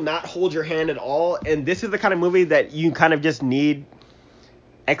they will not hold your hand at all, and this is the kind of movie that you kind of just need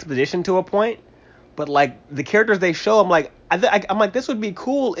exposition to a point. But like the characters they show, I'm like, this would be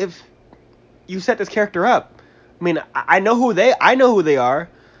cool if you set this character up. I mean, I know who they are,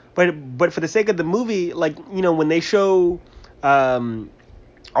 but for the sake of the movie, like, when they show, all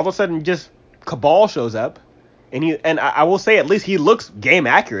of a sudden just Cabal shows up, and I will say at least he looks game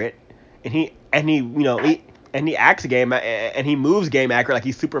accurate, and he acts game, and he moves game accurate, like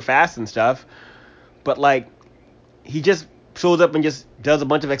he's super fast and stuff. But like, he just shows up and just does a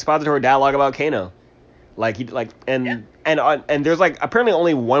bunch of expository dialogue about Kano. Like and there's like apparently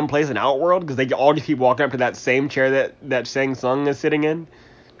only one place in Outworld, because they all just keep walking up to that same chair that Shang Tsung is sitting in,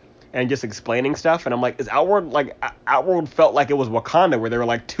 and just explaining stuff. And I'm like, is Outworld Outworld felt like it was Wakanda, where there were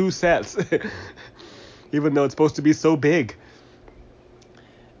like 2 sets, even though it's supposed to be so big.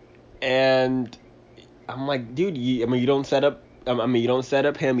 And I'm like, dude, you don't set up. You don't set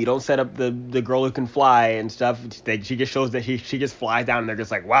up him. You don't set up the girl who can fly and stuff. She just shows that she just flies down, and they're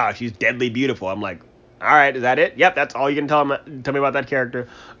just like, wow, she's deadly beautiful. I'm like, all right, is that it? Yep, that's all you can tell me about that character.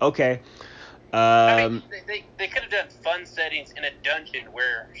 Okay. I mean, they could have done fun settings in a dungeon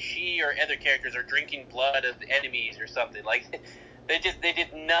where she or other characters are drinking blood of enemies or something. Like, they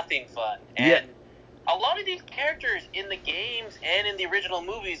did nothing fun. And a lot of these characters in the games and in the original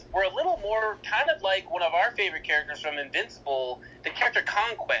movies were a little more kind of like one of our favorite characters from Invincible, the character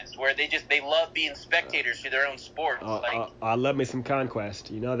Conquest, where they love being spectators to their own sports. I love me some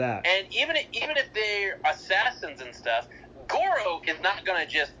Conquest, you know that. And even if they're assassins and stuff, Goro is not going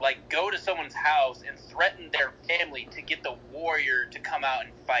to just like go to someone's house and threaten their family to get the warrior to come out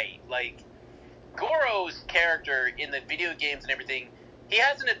and fight. Like, Goro's character in the video games and everything, he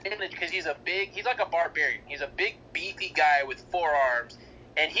has an advantage because he's like a barbarian. He's a big, beefy guy with 4 arms,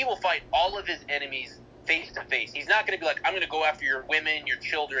 and he will fight all of his enemies face to face. He's not going to be like, I'm going to go after your women, your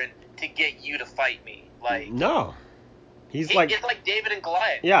children, to get you to fight me. Like, no. It's like David and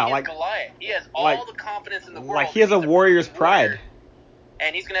Goliath. Yeah, like Goliath. He has all the confidence in the world. Like, he has a warrior's pride.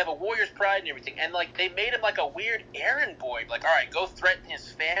 And he's going to have a warrior's pride and everything. And, like, they made him like a weird errand boy. Like, all right, go threaten his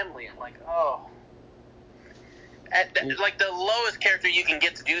family. I'm like, oh. Like, the lowest character you can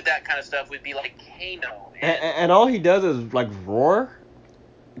get to do that kind of stuff would be, like, Kano. And all he does is, like, roar.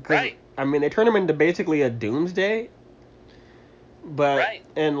 Right. I mean, they turn him into basically a Doomsday. But, right.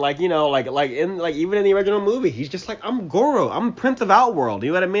 And, like, even in the original movie, he's just like, I'm Goro. I'm Prince of Outworld. You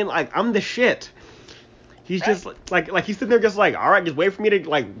know what I mean? Like, I'm the shit. He's just, like, he's sitting there just like, all right, just wait for me to,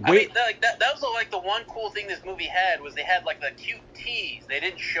 like, wait. I mean, that was, like, the one cool thing this movie had, was they had, like, the cute tease. They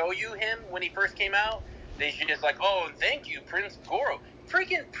didn't show you him when he first came out. They should just like, oh, thank you, Prince Goro.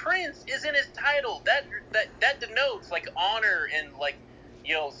 Freaking Prince is in his title. That denotes, like, honor and, like,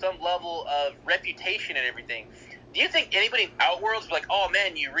 some level of reputation and everything. Do you think anybody in Outworld's like, oh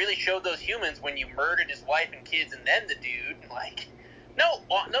man, you really showed those humans when you murdered his wife and kids and then the dude? Like, no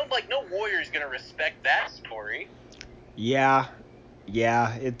warrior's gonna respect that story. Yeah,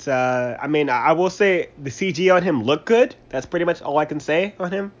 Yeah, it's I mean, I will say the CG on him looked good. That's pretty much all I can say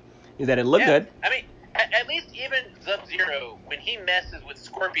on him, is that it looked Yeah, good. I mean, at least even Sub-Zero, when he messes with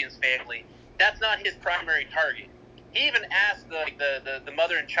Scorpion's family, that's not his primary target. He even asked the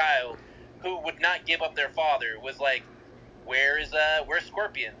mother and child, who would not give up their father, was like, where's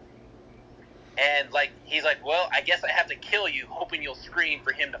Scorpion? And like he's like, well, I guess I have to kill you, hoping you'll scream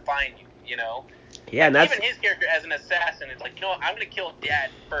for him to find you. You know, Yeah, like and that's even his character as an assassin is like, you know what, I'm gonna kill Dad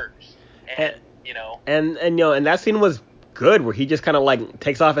first, and and you know, and you know, and that scene was good where he just kind of like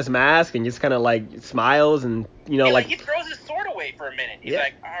takes off his mask and just kind of like smiles and he throws his sword away for a minute. He's Yeah.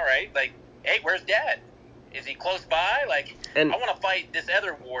 like, all right, like, hey, where's Dad? Is he close by? Like, And I want to fight this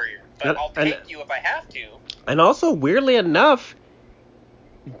other warrior, but and- I'll take you if I have to. and also weirdly enough,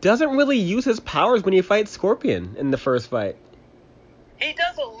 doesn't really use his powers when he fights Scorpion in the first fight. He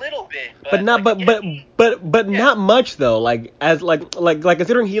does a little bit, But not like, again, but not much though. Like as like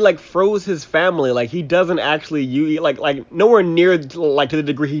considering he like froze his family, like he doesn't actually use like nowhere near like to the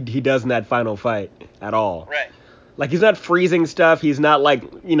degree he does in that final fight at all. right. Like he's not freezing stuff. He's not like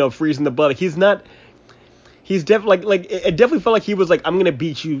freezing the blood. Like, he's not. He's definitely like it definitely felt like he was like, I'm gonna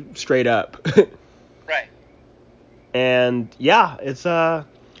beat you straight up. Right. And yeah, it's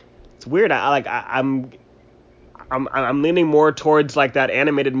weird. I'm leaning more towards like that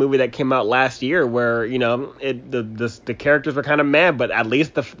animated movie that came out last year where the characters were kind of mad, but at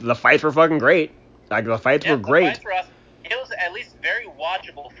least the fights were fucking great. Like the fights were great. The fights were awesome. It was at least very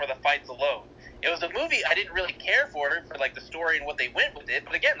watchable for the fights alone. It was a movie I didn't really care for like the story and what they went with it.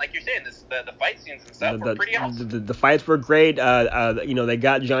 But again, like you're saying, the fight scenes and stuff were pretty awesome. The fights were great. They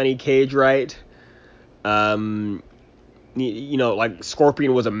got Johnny Cage right. Like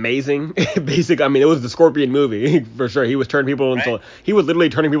Scorpion was amazing. Basically, I mean, it was the Scorpion movie for sure. He was he was literally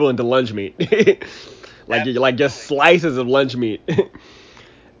turning people into lunch meat, like just slices of lunch meat.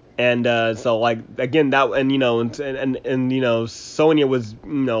 And so like again that and Sonya was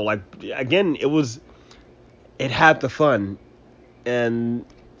like again it had the fun and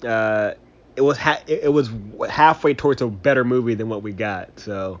it was halfway towards a better movie than what we got.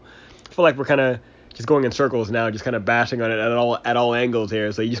 So I feel like we're kind of just going in circles now, just kind of bashing on it at all angles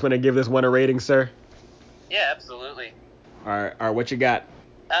here. So you just want to give this one a rating, sir? Yeah, absolutely. All right, what you got?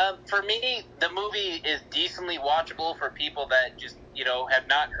 For me, the movie is decently watchable for people that just have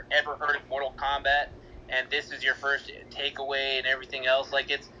not ever heard of Mortal Kombat, and this is your first takeaway and everything else. Like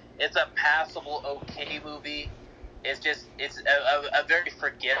it's a passable, okay movie. It's a very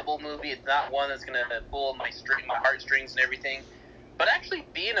forgettable movie. It's not one that's gonna pull my heartstrings and everything. But actually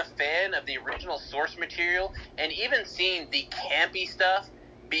being a fan of the original source material and even seeing the campy stuff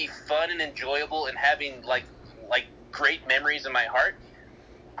be fun and enjoyable and having like great memories in my heart,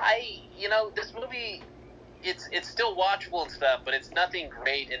 this movie, it's still watchable and stuff, but it's nothing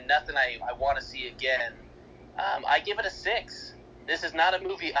great and nothing I want to see again. I give it a 6. This is not a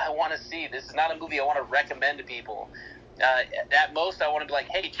movie I want to see. This is not a movie I want to recommend to people. At most, I want to be like,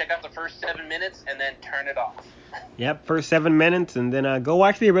 hey, check out the first 7 minutes and then turn it off. Yep, first 7 minutes, and then go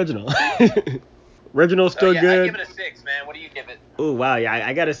watch the original. Original's still good. I give it a 6, man. What do you give it? Oh wow, yeah,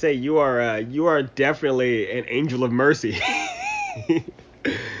 I gotta say you are definitely an angel of mercy.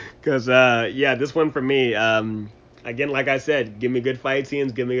 Cause this one for me, again, like I said, give me good fight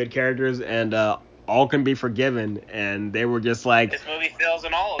scenes, give me good characters, and all can be forgiven. And they were just like, this movie fails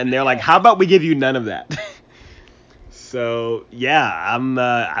in all of it. And they're like, how about we give you none of that? So yeah,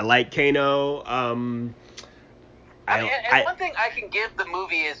 I like Kano. One thing I can give the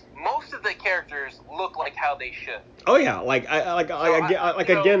movie is most of the characters look like how they should. Oh yeah,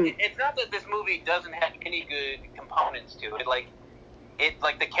 again. It's not that this movie doesn't have any good components to it. Like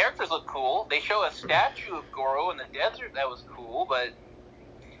the characters look cool. They show a statue of Goro in the desert that was cool, but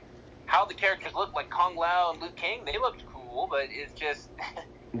how the characters look, like Kung Lao and Liu Kang, they looked cool, but it's just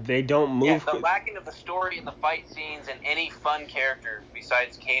they don't move. Yeah, the lacking of the story and the fight scenes and any fun character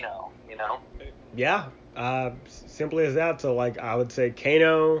besides Kano, Yeah, simply as that. So like I would say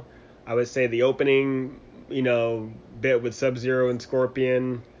Kano, I would say the opening, bit with Sub-Zero and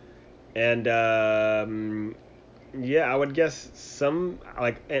Scorpion, and I would guess some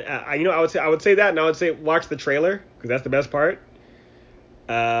I would say that, and I would say watch the trailer because that's the best part.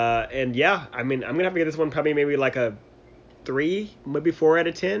 And yeah, I mean I'm gonna have to give this one probably maybe like a 3, maybe 4 out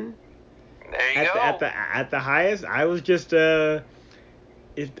of 10. There you go. At the highest, I was just I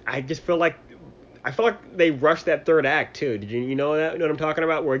just feel like they rushed that third act too. Did you know that? You know what I'm talking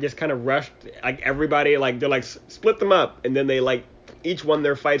about? Where it just kind of rushed, like everybody, like they're like split them up, and then they like each won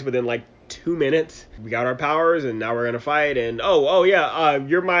their fights within like 2 minutes. We got our powers, and now we're gonna fight. And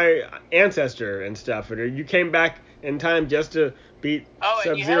you're my ancestor and stuff. And you came back in time just to beat Oh,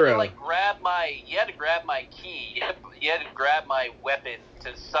 and Sub-Zero. you had to grab my key. You had to grab my weapon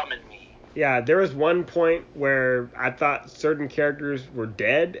to summon me. Yeah, there was one point where I thought certain characters were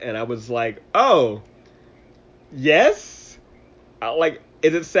dead, and I was like, oh, yes? Like,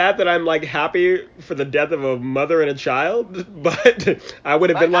 is it sad that I'm, like, happy for the death of a mother and a child? But I would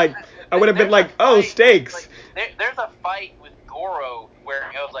have been like, oh, stakes. There's a fight with Goro where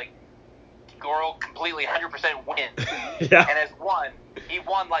I was like, Goro completely 100% wins. Yeah. And has won. He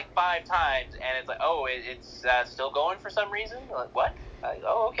won like 5 times, and it's like, oh, it's still going for some reason? Like, what?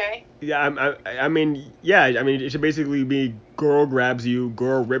 Oh, okay. Yeah, I mean, it should basically be Goro grabs you,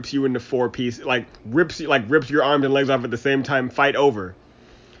 Goro rips you into 4 pieces, rips your arms and legs off at the same time, fight over.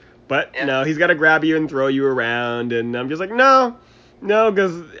 But Yeah. no, he's got to grab you and throw you around, and I'm just like, no,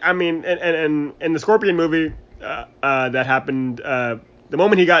 because I mean, and in the Scorpion movie, that happened. The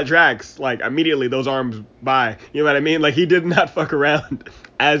moment he got Drax, like immediately those arms by. You know what I mean? Like he did not fuck around,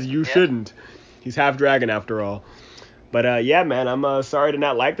 as you shouldn't. He's half dragon after all. But yeah, man, I'm sorry to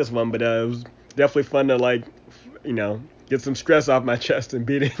not like this one, but it was definitely fun to get some stress off my chest and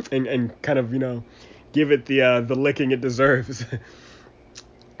beat it and kind of give it the licking it deserves.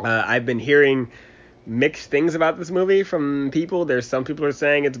 I've been hearing mixed things about this movie from people. There's some people are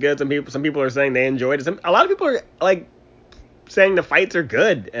saying it's good. Some people are saying they enjoyed it. A lot of people are like saying the fights are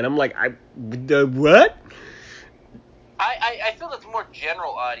good, and I'm like, what? I feel it's more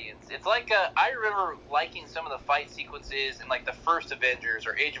general audience. It's like I remember liking some of the fight sequences in like the first Avengers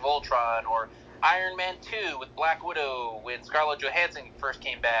or Age of Ultron or Iron Man 2 with Black Widow when Scarlett Johansson first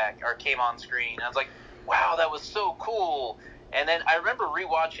came on screen. I was like, wow, that was so cool. And then I remember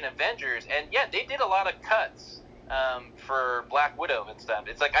rewatching Avengers, and yeah, they did a lot of cuts for Black Widow and stuff.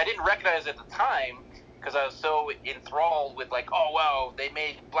 It's like I didn't recognize it at the time because I was so enthralled with like, oh wow, they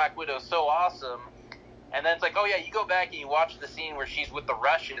made Black Widow so awesome. And then it's like, oh yeah, you go back and you watch the scene where she's with the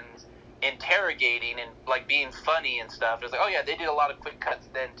Russians interrogating and like being funny and stuff. It's like, oh yeah, they did a lot of quick cuts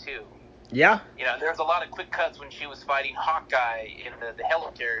then too. Yeah. There was a lot of quick cuts when she was fighting Hawkeye in the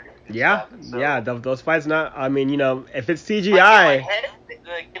helicarrier. Yeah, so, yeah. Those fights not. I mean, if it's CGI.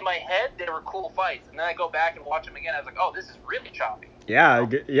 In my head, they were cool fights, and then I go back and watch them again. I was like, oh, this is really choppy. Yeah,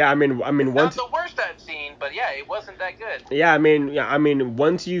 yeah. I mean, it's once not the worst I've seen, but yeah, it wasn't that good. Yeah, I mean,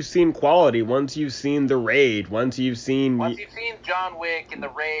 once you've seen quality, once you've seen The Raid, once you've seen John Wick and The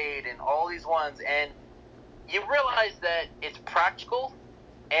Raid and all these ones, and you realize that it's practical,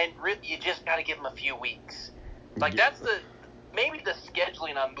 and you just got to give them a few weeks. Like that's maybe the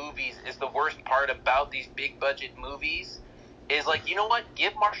scheduling on movies is the worst part about these big budget movies. Is like, you know what?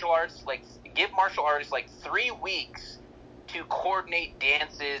 Give martial artists like 3 weeks to coordinate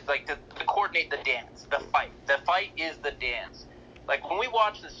dances, like to coordinate the dance, the fight. The fight is the dance. Like when we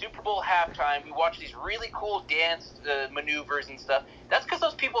watch the Super Bowl halftime, we watch these really cool dance maneuvers and stuff. That's because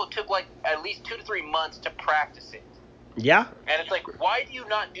those people took like at least 2 to 3 months to practice it. Yeah. And it's like, why do you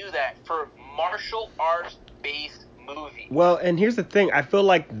not do that for martial arts based movies? Well, and here's the thing. I feel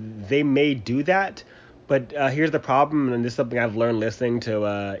like they may do that, but here's the problem, and this is something I've learned listening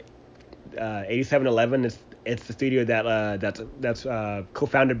to 8711. It's the studio that's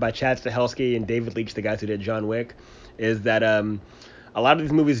co-founded by Chad Stahelski and David Leitch, the guys who did John Wick. Is that a lot of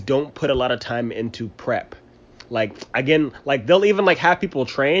these movies don't put a lot of time into prep. Like again, like they'll even like have people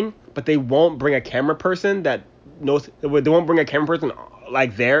train, but they won't bring a camera person that knows. They won't bring a camera person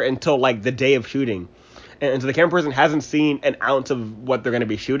like there until like the day of shooting. And so the camera person hasn't seen an ounce of what they're going to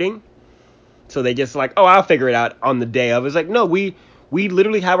be shooting. So they just like, oh, I'll figure it out on the day of. It's like, no, we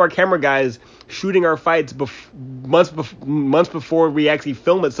literally have our camera guys shooting our fights months before we actually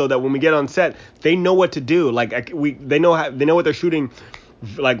film it, so that when we get on set, they know what to do. Like they know what they're shooting,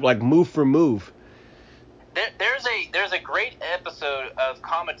 like move for move. There's a great episode of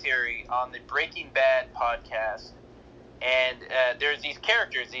commentary on the Breaking Bad podcast, and there's these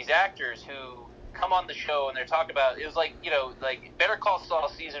characters, these actors who come on the show, and they're talking about, it was like, like Better Call Saul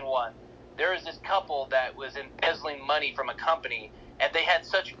season 1. There was this couple that was embezzling money from a company, and they had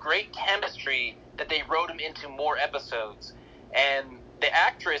such great chemistry that they wrote them into more episodes. And the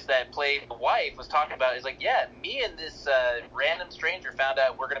actress that played the wife was talking about, is like, yeah, me and this random stranger found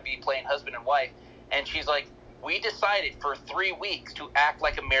out we're going to be playing husband and wife, and she's like, we decided for 3 weeks to act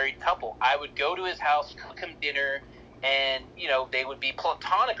like a married couple. I would go to his house, cook him dinner, and they would be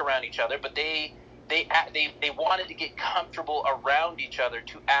platonic around each other, but they wanted to get comfortable around each other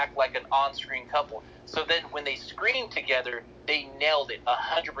to act like an on-screen couple. So then when they screened together, they nailed it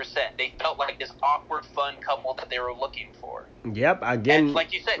 100%. They felt like this awkward, fun couple that they were looking for. Yep, again. And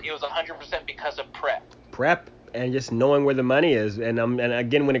like you said, it was 100% because of prep. and just knowing where the money is. And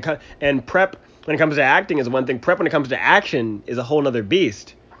again, when it comes and prep when it comes to acting is one thing. Prep when it comes to action is a whole other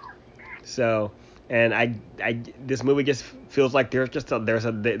beast. So, and this movie just feels like there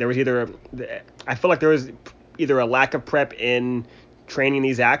was either a lack of prep in training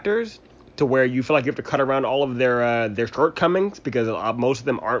these actors to where you feel like you have to cut around all of their shortcomings because most of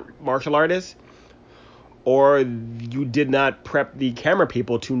them aren't martial artists, or you did not prep the camera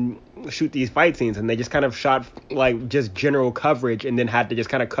people to shoot these fight scenes and they just kind of shot like just general coverage and then had to just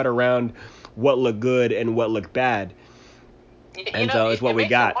kind of cut around what looked good and what looked bad. So it's what we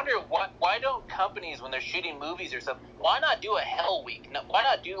got. I wonder why don't companies, when they're shooting movies or something, why not do a Hell Week? Why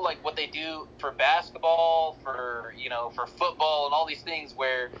not do like what they do for basketball, for football and all these things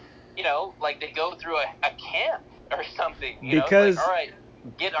where, like they go through a camp or something. Because it's like, all right,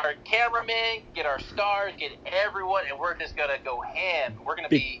 get our cameramen, get our stars, get everyone, and we're just gonna go ham. We're gonna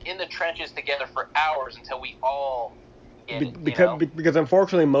be in the trenches together for hours until we all. Because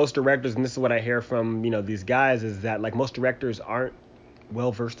unfortunately most directors, and this is what I hear from these guys, is that like most directors aren't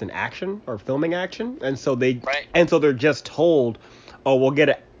well versed in action or filming action, and so they're just told, we'll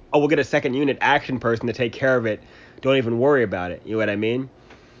get a second unit action person to take care of it, don't even worry about it, you know what I mean?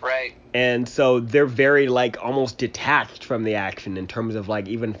 Right. And so they're very like almost detached from the action in terms of like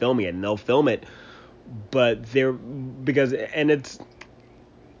even filming it, and they'll film it, but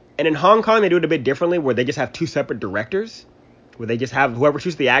and in Hong Kong, they do it a bit differently, where they just have two separate directors, where they just have whoever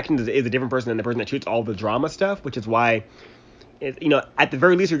shoots the action is a different person than the person that shoots all the drama stuff, which is why, at the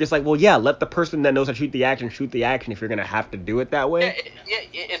very least, you're just like, well, yeah, let the person that knows how to shoot the action if you're going to have to do it that way. Yeah,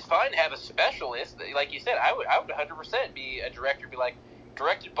 it's fine to have a specialist. Like you said, I would 100% be a director, be like,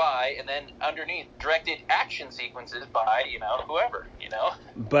 directed by, and then underneath, directed action sequences by, whoever,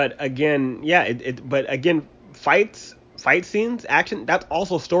 But again, fight scenes, action, that's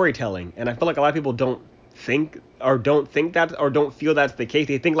also storytelling, and I feel like a lot of people don't feel that's the case.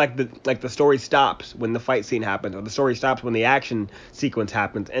 They think like the story stops when the fight scene happens, or the story stops when the action sequence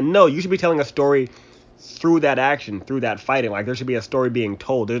happens. And no, you should be telling a story through that action, through that fighting. Like there should be a story being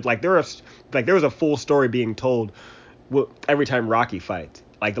told. There was a full story being told every time Rocky fights.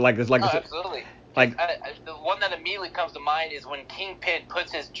 Absolutely. Like the one that immediately comes to mind is when Kingpin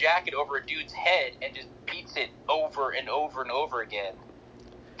puts his jacket over a dude's head and just beats it over and over and over again.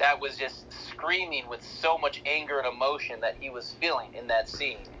 That was just screaming with so much anger and emotion that he was feeling in that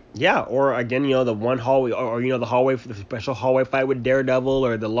scene. Yeah, or again, the one hallway, or the special hallway fight with Daredevil,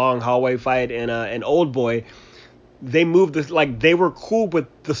 or the long hallway fight in Old Boy. They moved this, like, they were cool,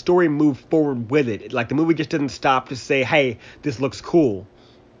 but the story moved forward with it. Like, the movie just didn't stop to say, hey, this looks cool.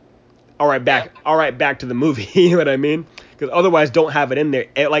 All right, back to the movie. You know what I mean? Because otherwise, don't have it in there.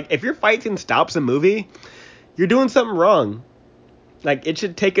 Like, if your fight scene stops a movie, you're doing something wrong. Like, it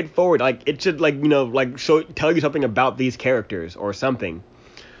should take it forward. Like, it should, tell you something about these characters or something.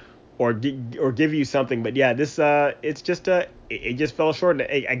 Or give you something. But yeah, this, it just fell short.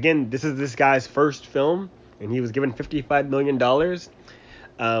 Again, this is this guy's first film, and he was given $55 million.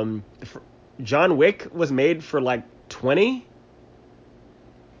 John Wick was made for, 20.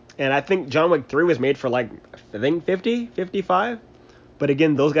 And I think John Wick 3 was made for 50, 55. But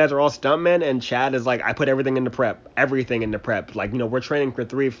again, those guys are all stuntmen, and Chad is like, I put everything into prep. We're training for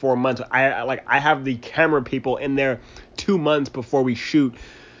 3-4 months. I have the camera people in there 2 months before we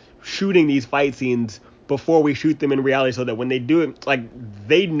shooting these fight scenes before we shoot them in reality, so that when they do it,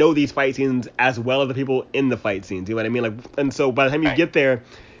 they know these fight scenes as well as the people in the fight scenes. You know what I mean? And so by the time you get there,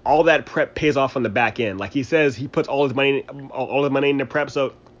 all that prep pays off on the back end. Like he says, he puts all his money into prep,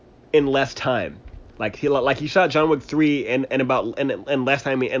 so in less time. He shot John Wick 3 in less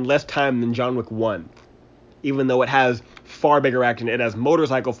time than John Wick 1. Even though it has far bigger action, it has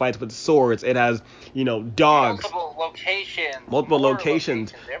motorcycle fights with swords, it has, dogs. Multiple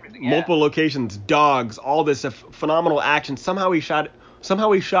locations, everything. Yeah. Multiple locations, dogs, all this phenomenal action. Somehow he shot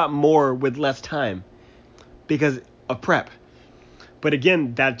more with less time because of prep. But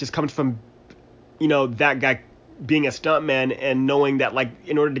again, that just comes from, that guy being a stuntman and knowing that,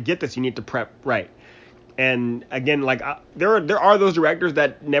 in order to get this, you need to prep right. And again, there are those directors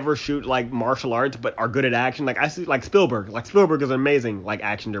that never shoot martial arts but are good at action. I see Spielberg. Spielberg is an amazing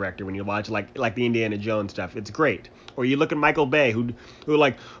action director when you watch like the Indiana Jones stuff. It's great. Or you look at Michael Bay,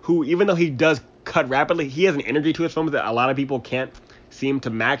 who even though he does cut rapidly, he has an energy to his films that a lot of people can't seem to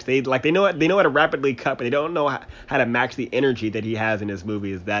match. They know how to rapidly cut, but they don't know how to match the energy that he has in his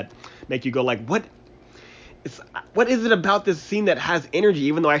movies that make you go what is it about this scene that has energy,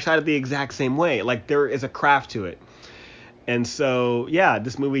 even though I shot it the exact same way? There is a craft to it. And so, yeah,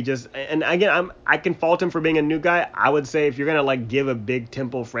 this movie just, and again, I can fault him for being a new guy. I would say if you're gonna like give a big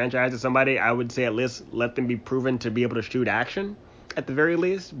tempo franchise to somebody, I would say at least let them be proven to be able to shoot action at the very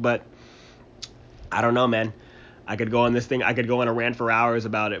least. But I don't know, man. I could go on this thing. I could go on a rant for hours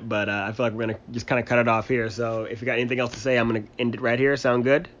about it, but I feel like we're gonna just kind of cut it off here. So if you got anything else to say, I'm gonna end it right here. Sound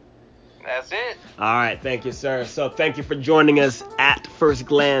good? That's it. All right, thank you, sir. So thank you for joining us at First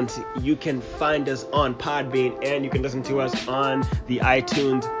Glance. You can find us on Podbean, and you can listen to us on the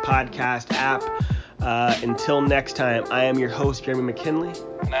iTunes podcast app. Until next time, I am your host, Jeremy McKinley.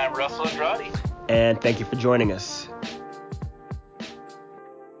 And I'm Russell Andrade. And thank you for joining us.